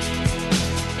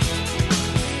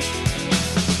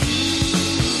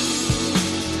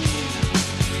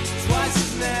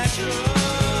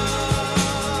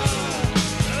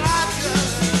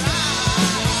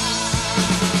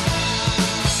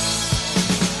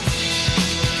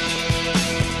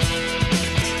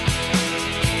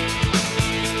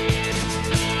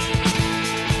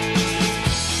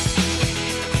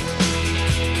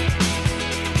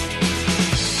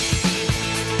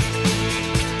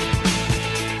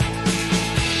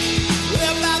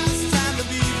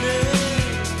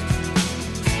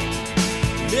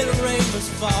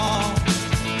 Fall.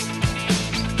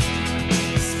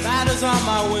 Spiders on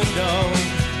my window.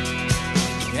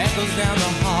 It echoes down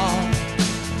the hall.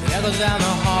 It echoes down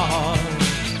the hall.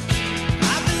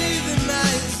 I believe that my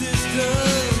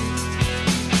existence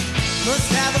must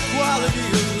have a quality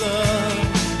of love.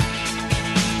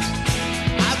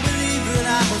 I believe that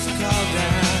I must call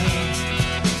down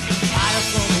fire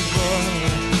from above.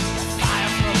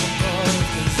 Fire from above.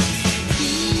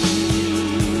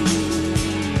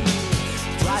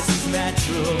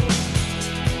 Natural.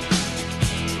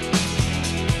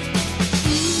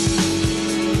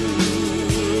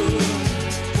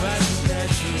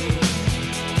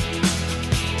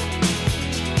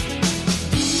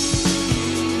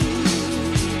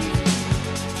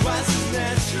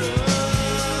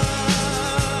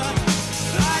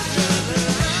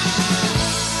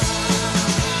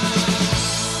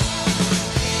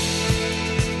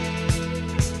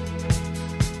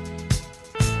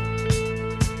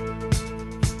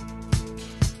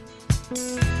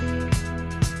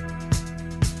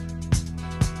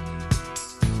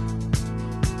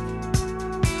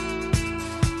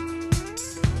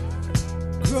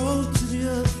 Grow to the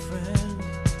earth, friend.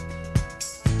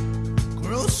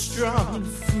 Grow strong and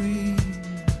free.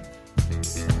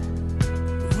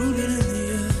 Rooted in the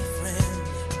earth, friend.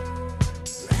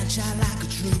 Branch out like a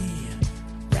tree.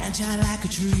 Branch out like a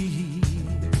tree.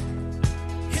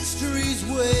 History's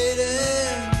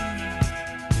waiting.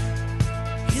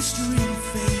 History and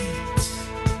fate.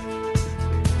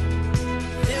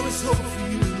 There was hope for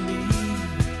you and me.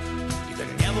 You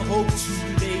could never hope too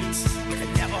late. You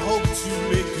could never hope too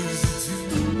late, 'cause it's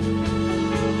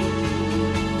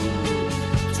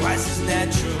twice as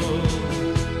natural.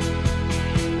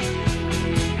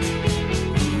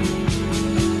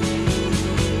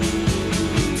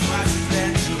 Twice as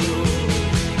natural.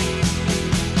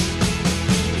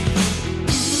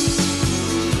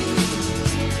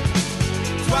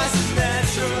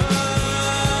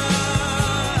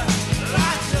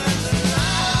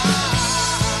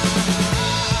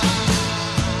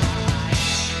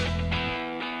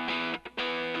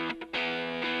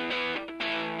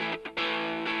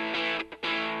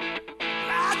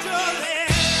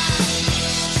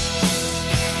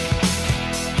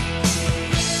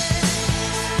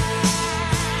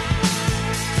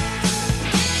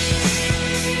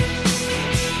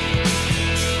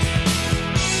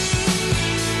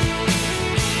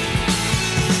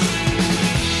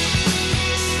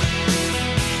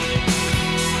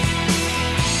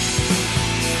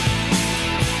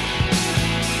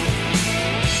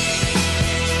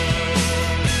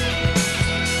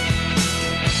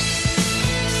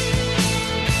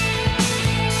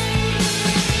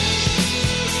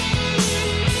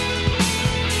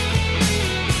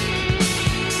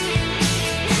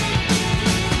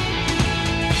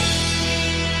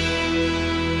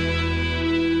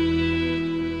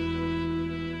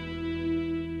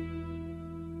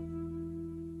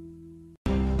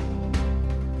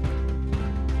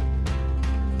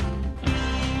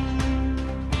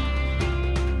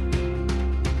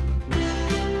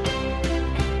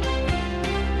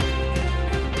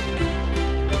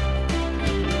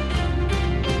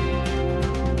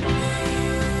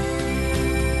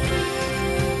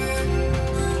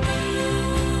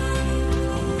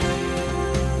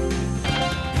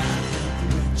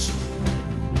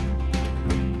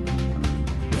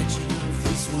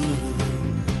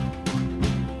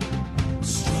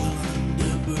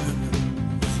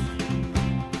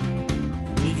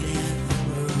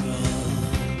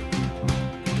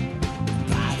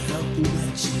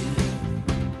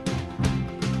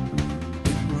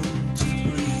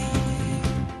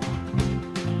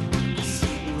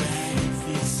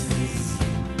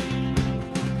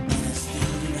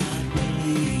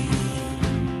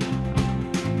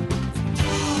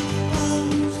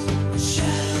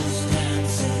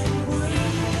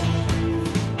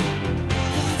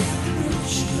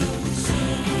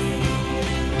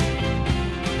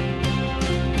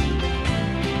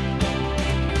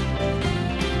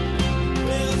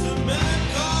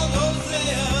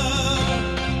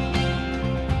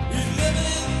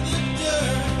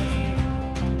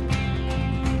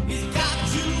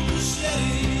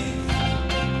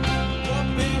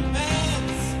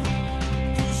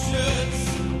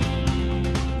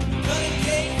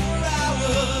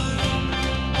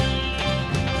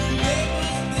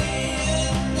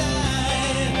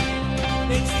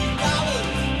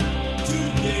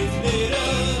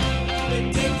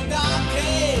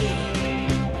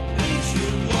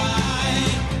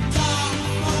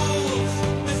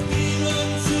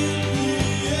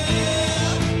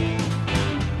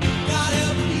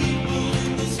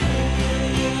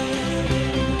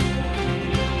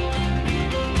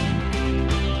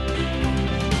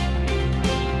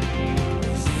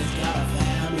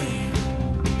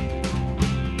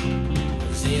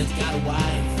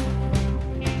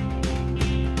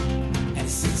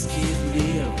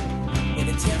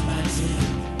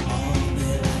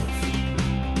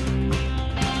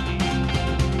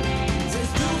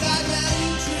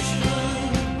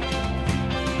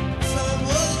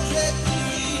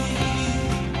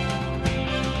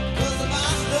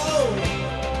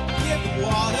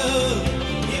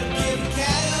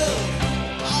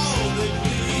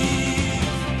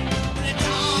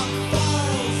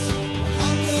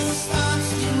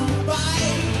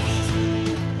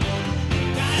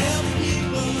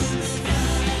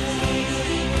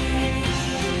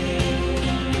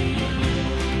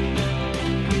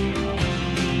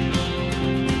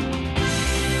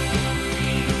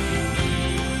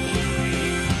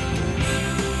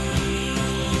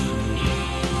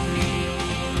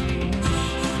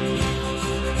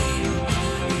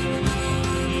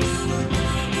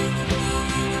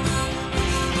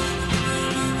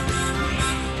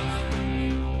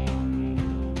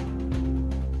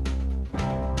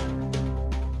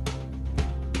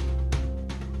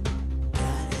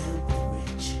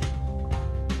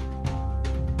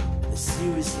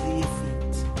 seriously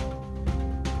effete.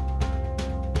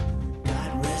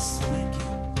 God rest the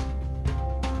wicked,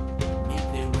 make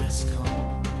their rest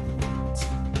complete.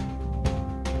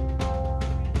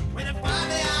 When they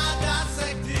finally are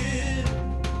dissected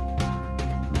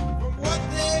from what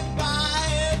they buy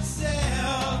and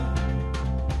sell,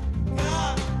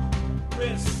 God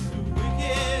rest the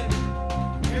wicked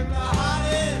in the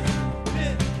hottest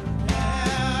pit of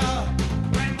hell.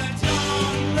 When the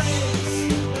dawn breaks,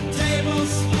 the table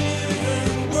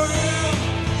splintered world,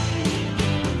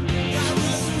 God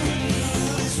rest the wicked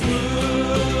of this world.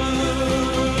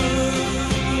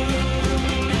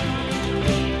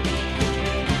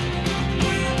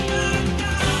 When the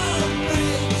dawn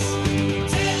breaks, the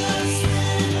table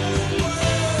splintered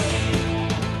world,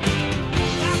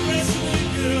 God rest the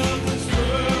wicked of this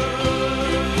world.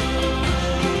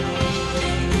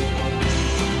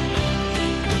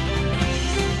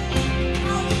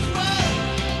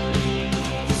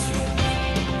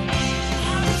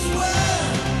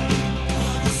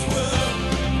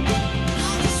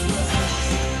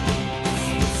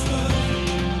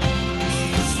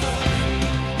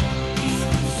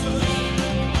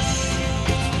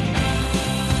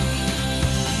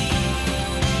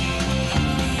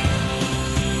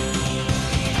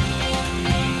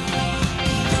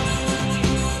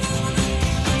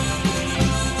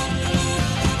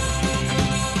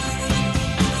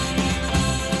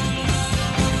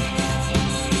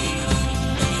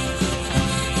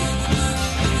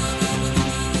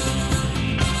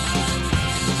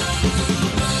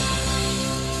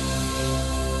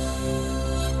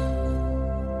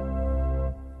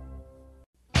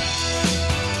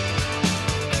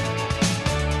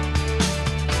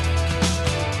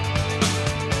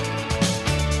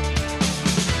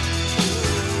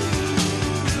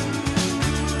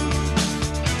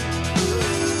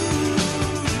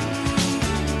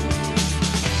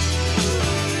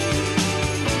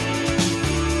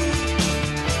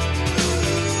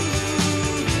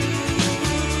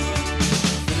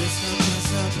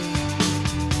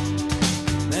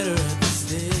 Met her at the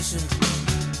station.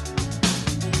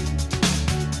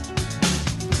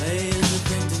 Playing the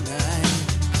thing tonight,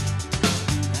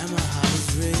 and my heart is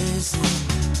racing.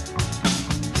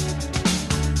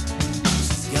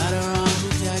 She's got her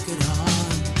army jacket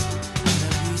on, and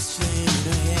a loose chain in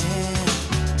her hair,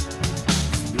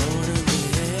 blowing in the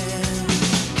air.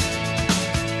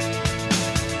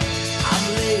 I'm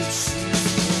late, she's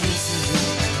racing.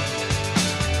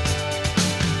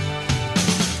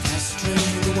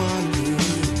 Castrated the one who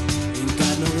ain't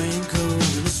got no raincoat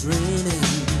and it's raining.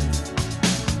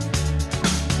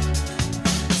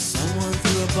 Someone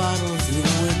threw a bottle through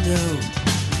the window,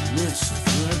 and then she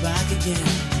threw it back again.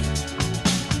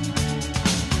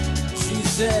 She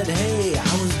said, hey,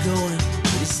 I was going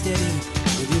pretty steady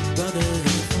with your brother in the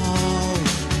fall.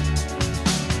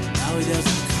 Now he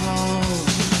doesn't call.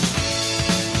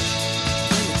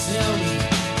 Can you tell me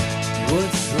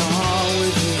what's wrong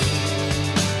with him?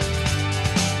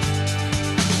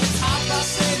 It's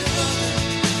 8:30 in London,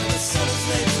 and the sun is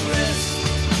laid to rest.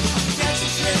 I'm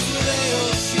catching trains with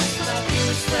ale, she's my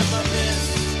dearest friend, my best.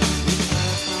 We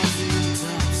climb up the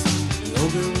rooftops, the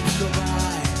open rooms go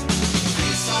by.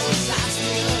 Face always lights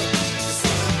me up, the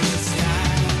sun up in the sky.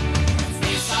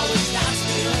 Face always lights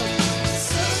me up, the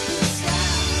sun up in the sky.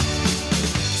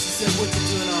 She said, what you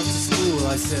doing off to school?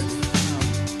 I said, I'm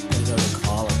gonna go to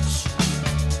college.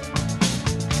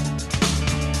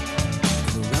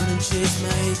 Gonna run and chase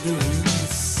my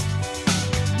ignorance,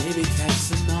 maybe catch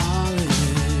some knowledge.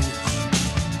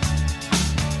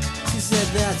 She said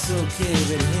that's okay,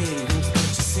 but hey, don't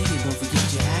forget your singing, don't forget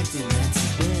your acting, that's the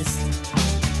best.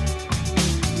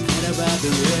 Forget about the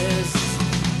rest.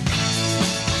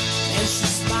 And she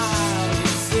smiled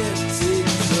and said, take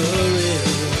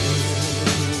courage.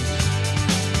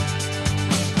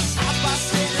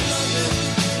 8:30 in London,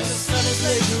 and the sun is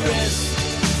laid to rest.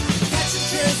 Catching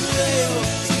trains with ale,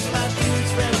 she's my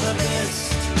dearest friend, my best.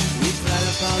 We climb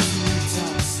up on the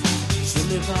rooftops,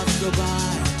 chimney pots go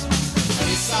by.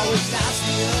 Face always lights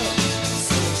me up, the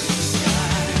sun up in the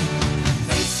sky.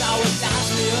 Face always lights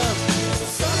me up, the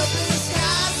sun up in the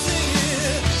sky,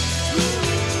 singing.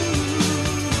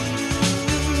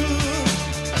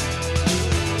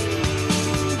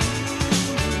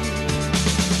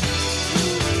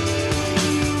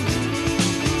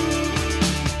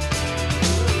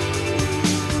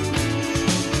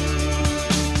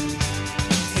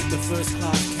 Take the first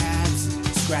class cabs,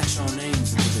 scratch our names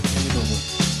into the table.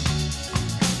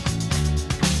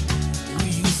 We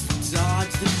used to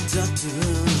dodge the conductor,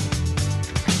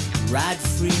 ride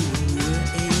free when we're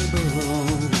able.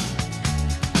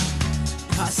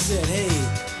 I said, hey,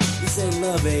 said,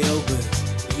 love ain't open.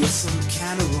 You're some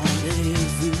kind of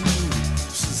rendezvous.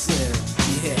 She said,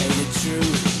 yeah, you're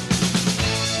true.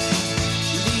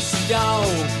 At least you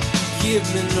don't give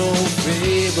me no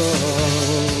favor.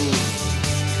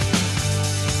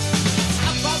 I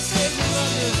bought straight from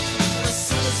London and the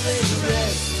sun is laid to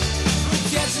rest. I'm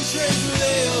catching trains with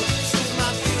ale, since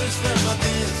my feelings from my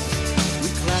best. We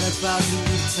climb about the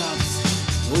rooftops,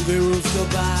 open rooms go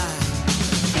by.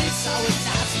 Face I would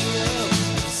not be up,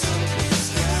 the sun up in the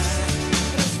sky.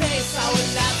 The face I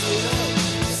would not be up,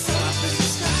 the sun up in the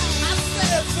sky. I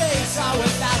said a face I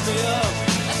would not be up,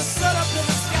 and the sun up in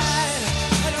the sky.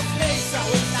 And a face I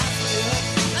would not be up,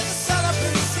 and the sun up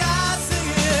in the sky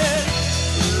singing.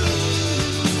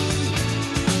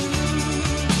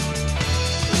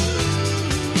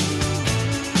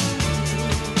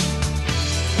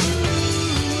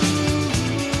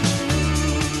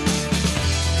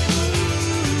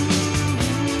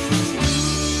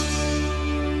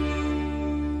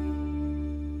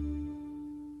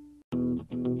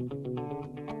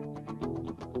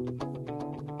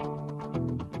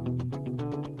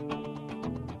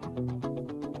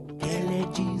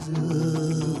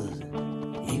 Jesus,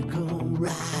 you come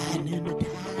riding into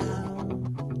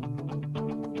town.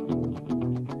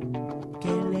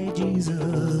 Can't let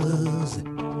Jesus,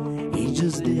 he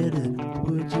just didn't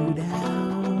put you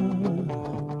down.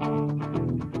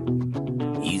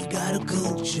 He's got a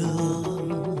culture,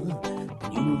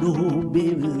 you know,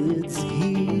 baby, it's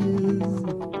his.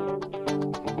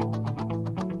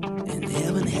 And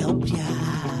heaven help ya,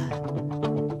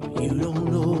 you don't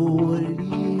know what it is.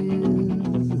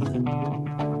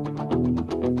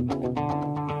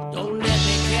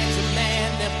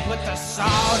 Put the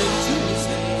salt into his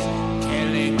hands,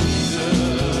 can't let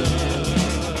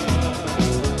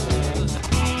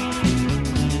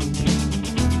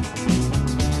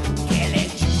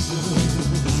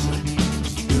Jesus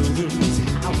building his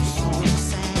house on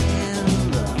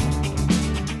sand.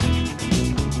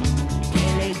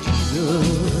 Can't let Jesus,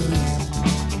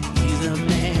 he's a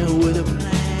man with a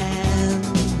plan.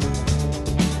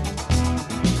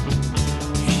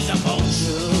 He's a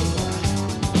vulture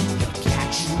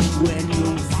when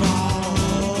you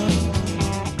fall,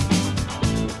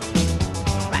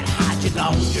 but hide your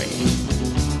laundry,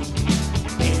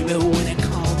 baby, when it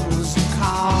comes to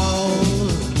call.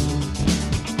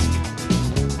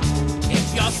 If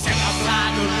you're sick of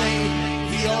blind or lame,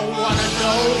 he don't wanna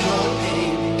know your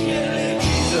name. Can't let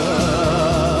Jesus.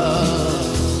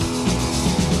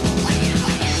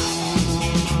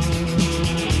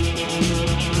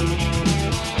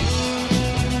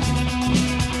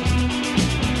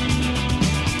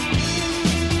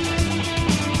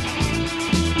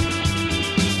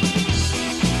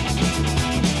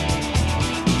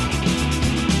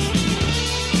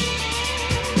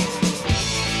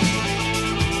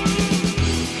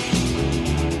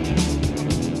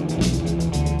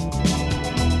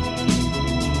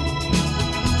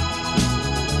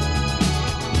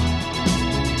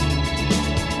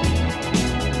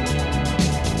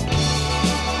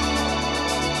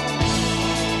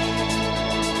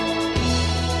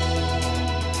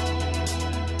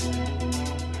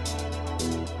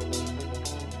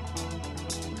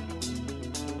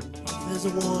 There's a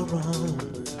war on,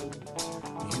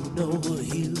 you know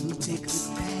he'll take a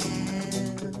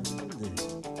stand.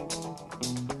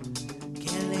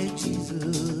 Can't let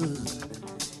Jesus,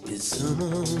 if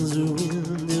someone's a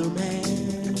real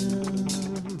man.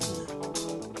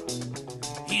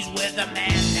 He's with a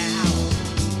man now,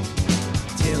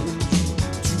 tell him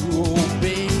to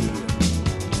obey.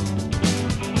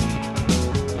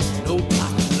 No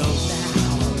pocket love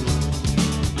now,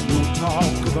 no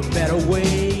talk of a better way.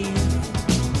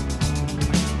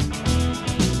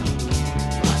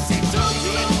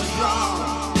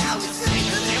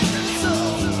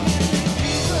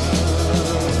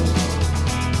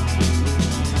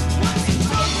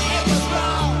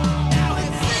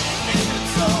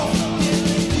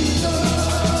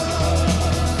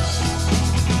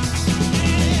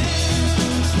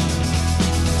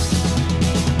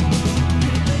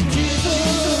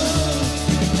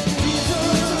 Jesus.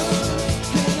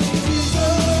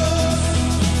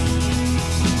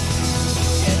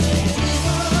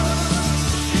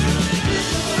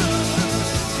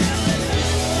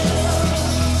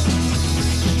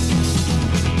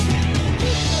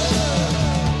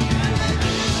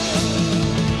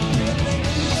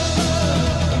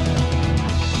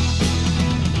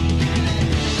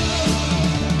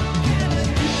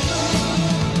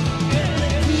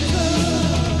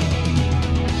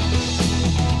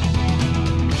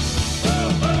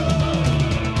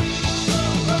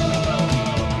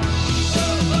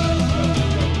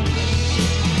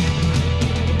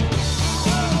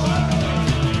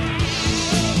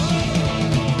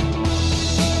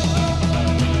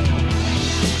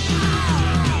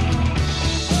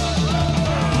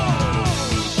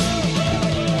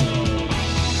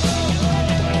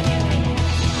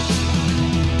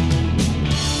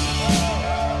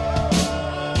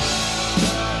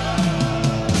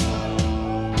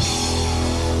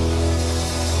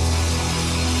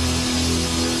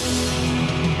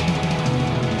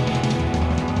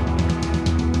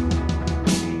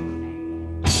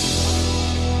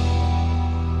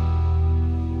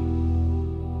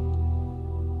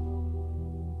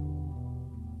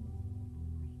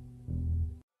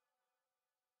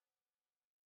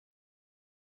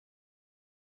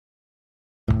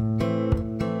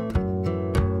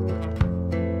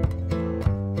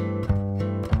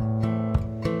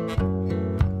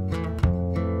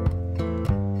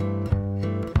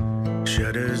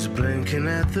 Shutters blinking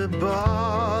at the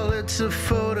ball. It's a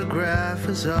photograph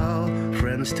is all.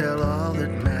 Friends tell all that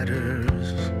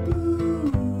matters.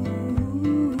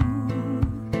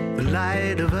 The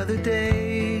light of other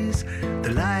days,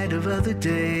 the light of other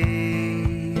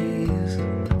days.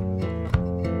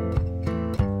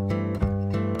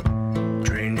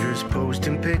 Strangers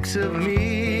posting pics of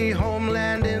me,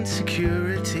 homeland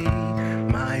insecurity,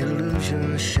 my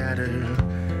illusions shattered.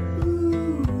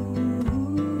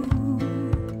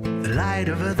 The light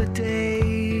of other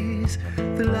days,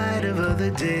 the light of other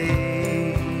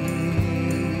days.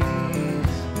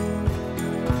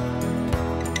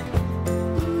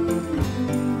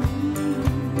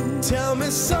 Tell me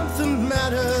something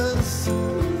matters.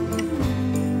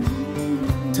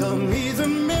 Tell me the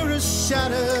mirror's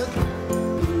shattered.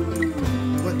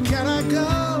 Where can I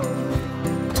go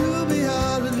to be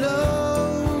all alone?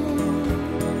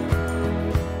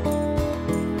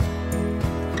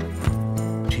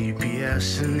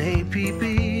 GPS and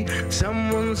APB,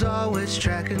 someone's always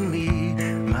tracking me.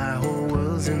 My whole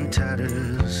world's in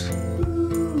tatters.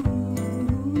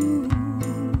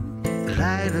 The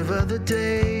light of other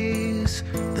days,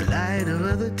 the light of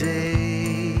other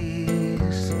days.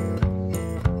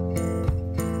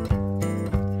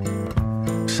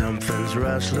 Something's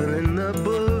rustling in the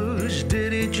bush.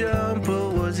 Did he jump or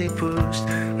was he pushed?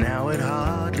 Now it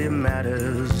hardly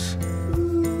matters.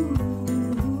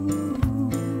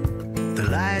 The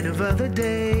light of other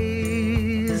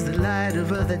days, the light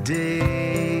of other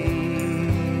days.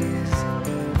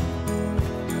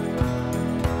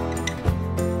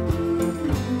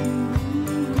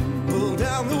 Pull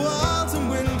down the walls and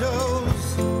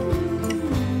windows.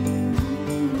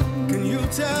 Can you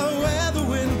tell where the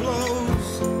wind blows?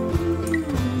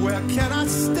 Where can I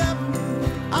step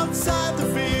outside the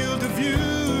field of view?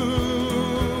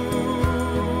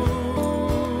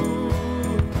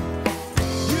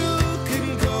 You can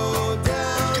go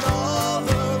down all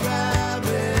the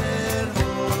rabbit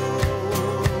holes.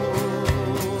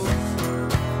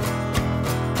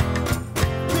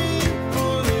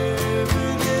 People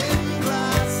living in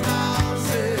glass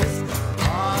houses,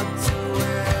 hard to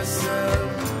wear some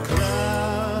clothes.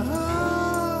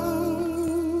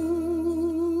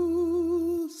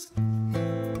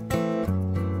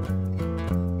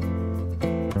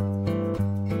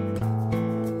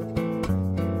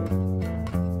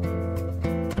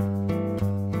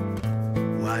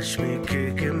 Watch me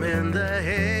kick him in the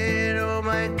head. Oh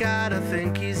my God, I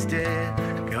think he's dead.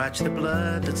 Watch the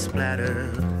blood that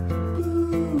splattered.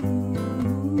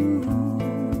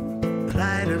 The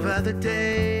light of other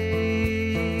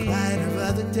days, light of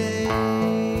other days,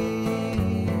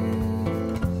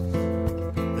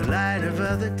 the light of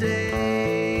other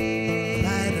days,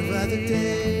 light of other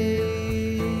days,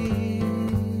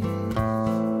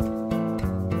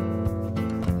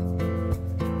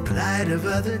 the light of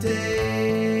other days.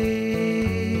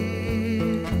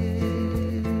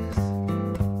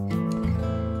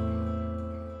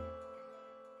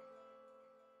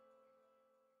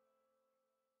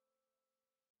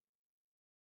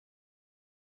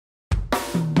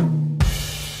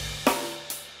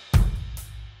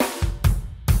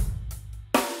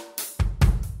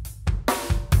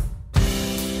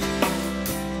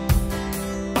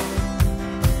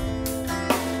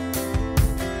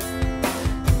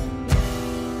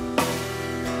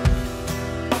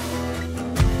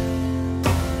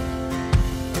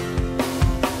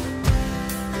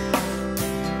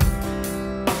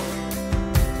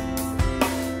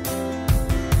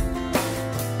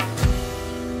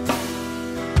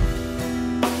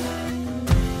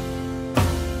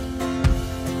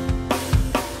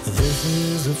 This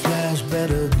is a flash,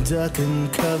 better duck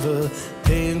and cover.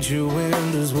 Paint your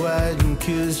windows white and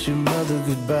kiss your mother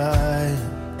goodbye.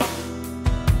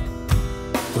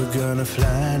 We're gonna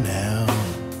fly now.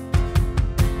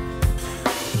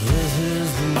 This is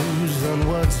the news on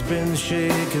what's been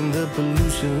shaking. The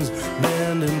pollution's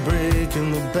bending,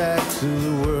 breaking the back to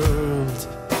the world.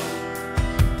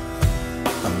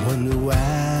 I wonder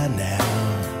why now.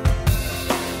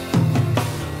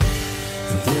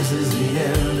 This is the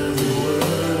end of the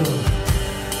world,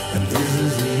 and this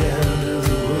is the end of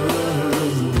the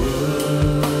world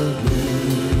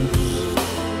news.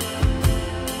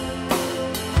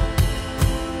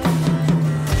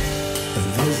 And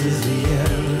this is the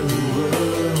end of the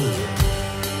world,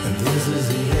 and this is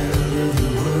the end of the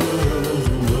world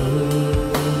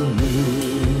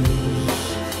news.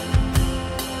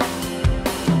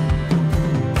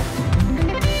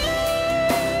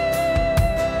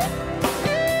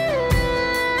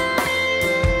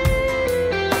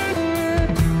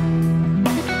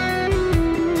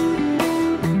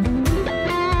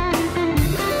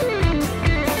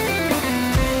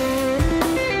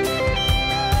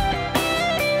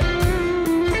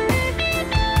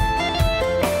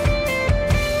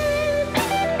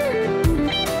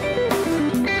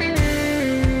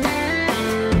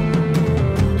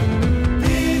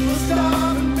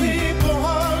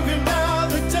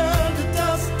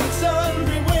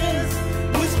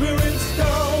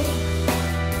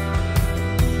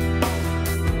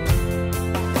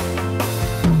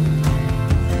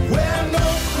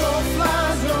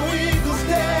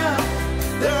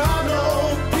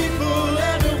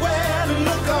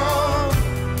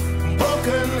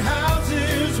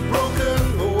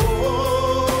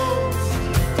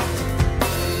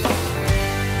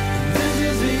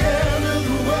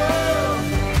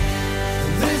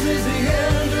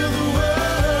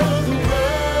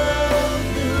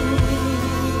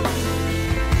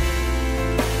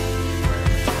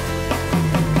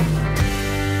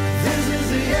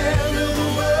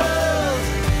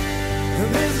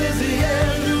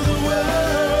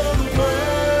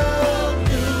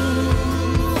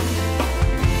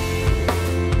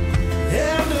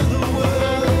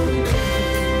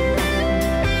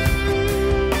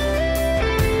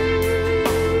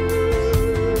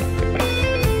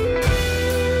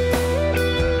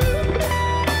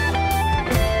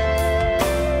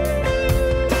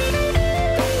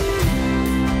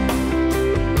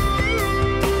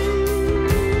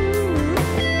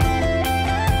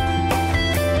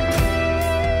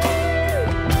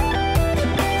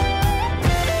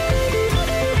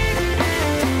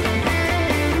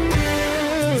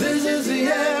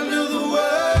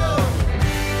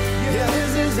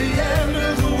 is the end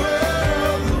of the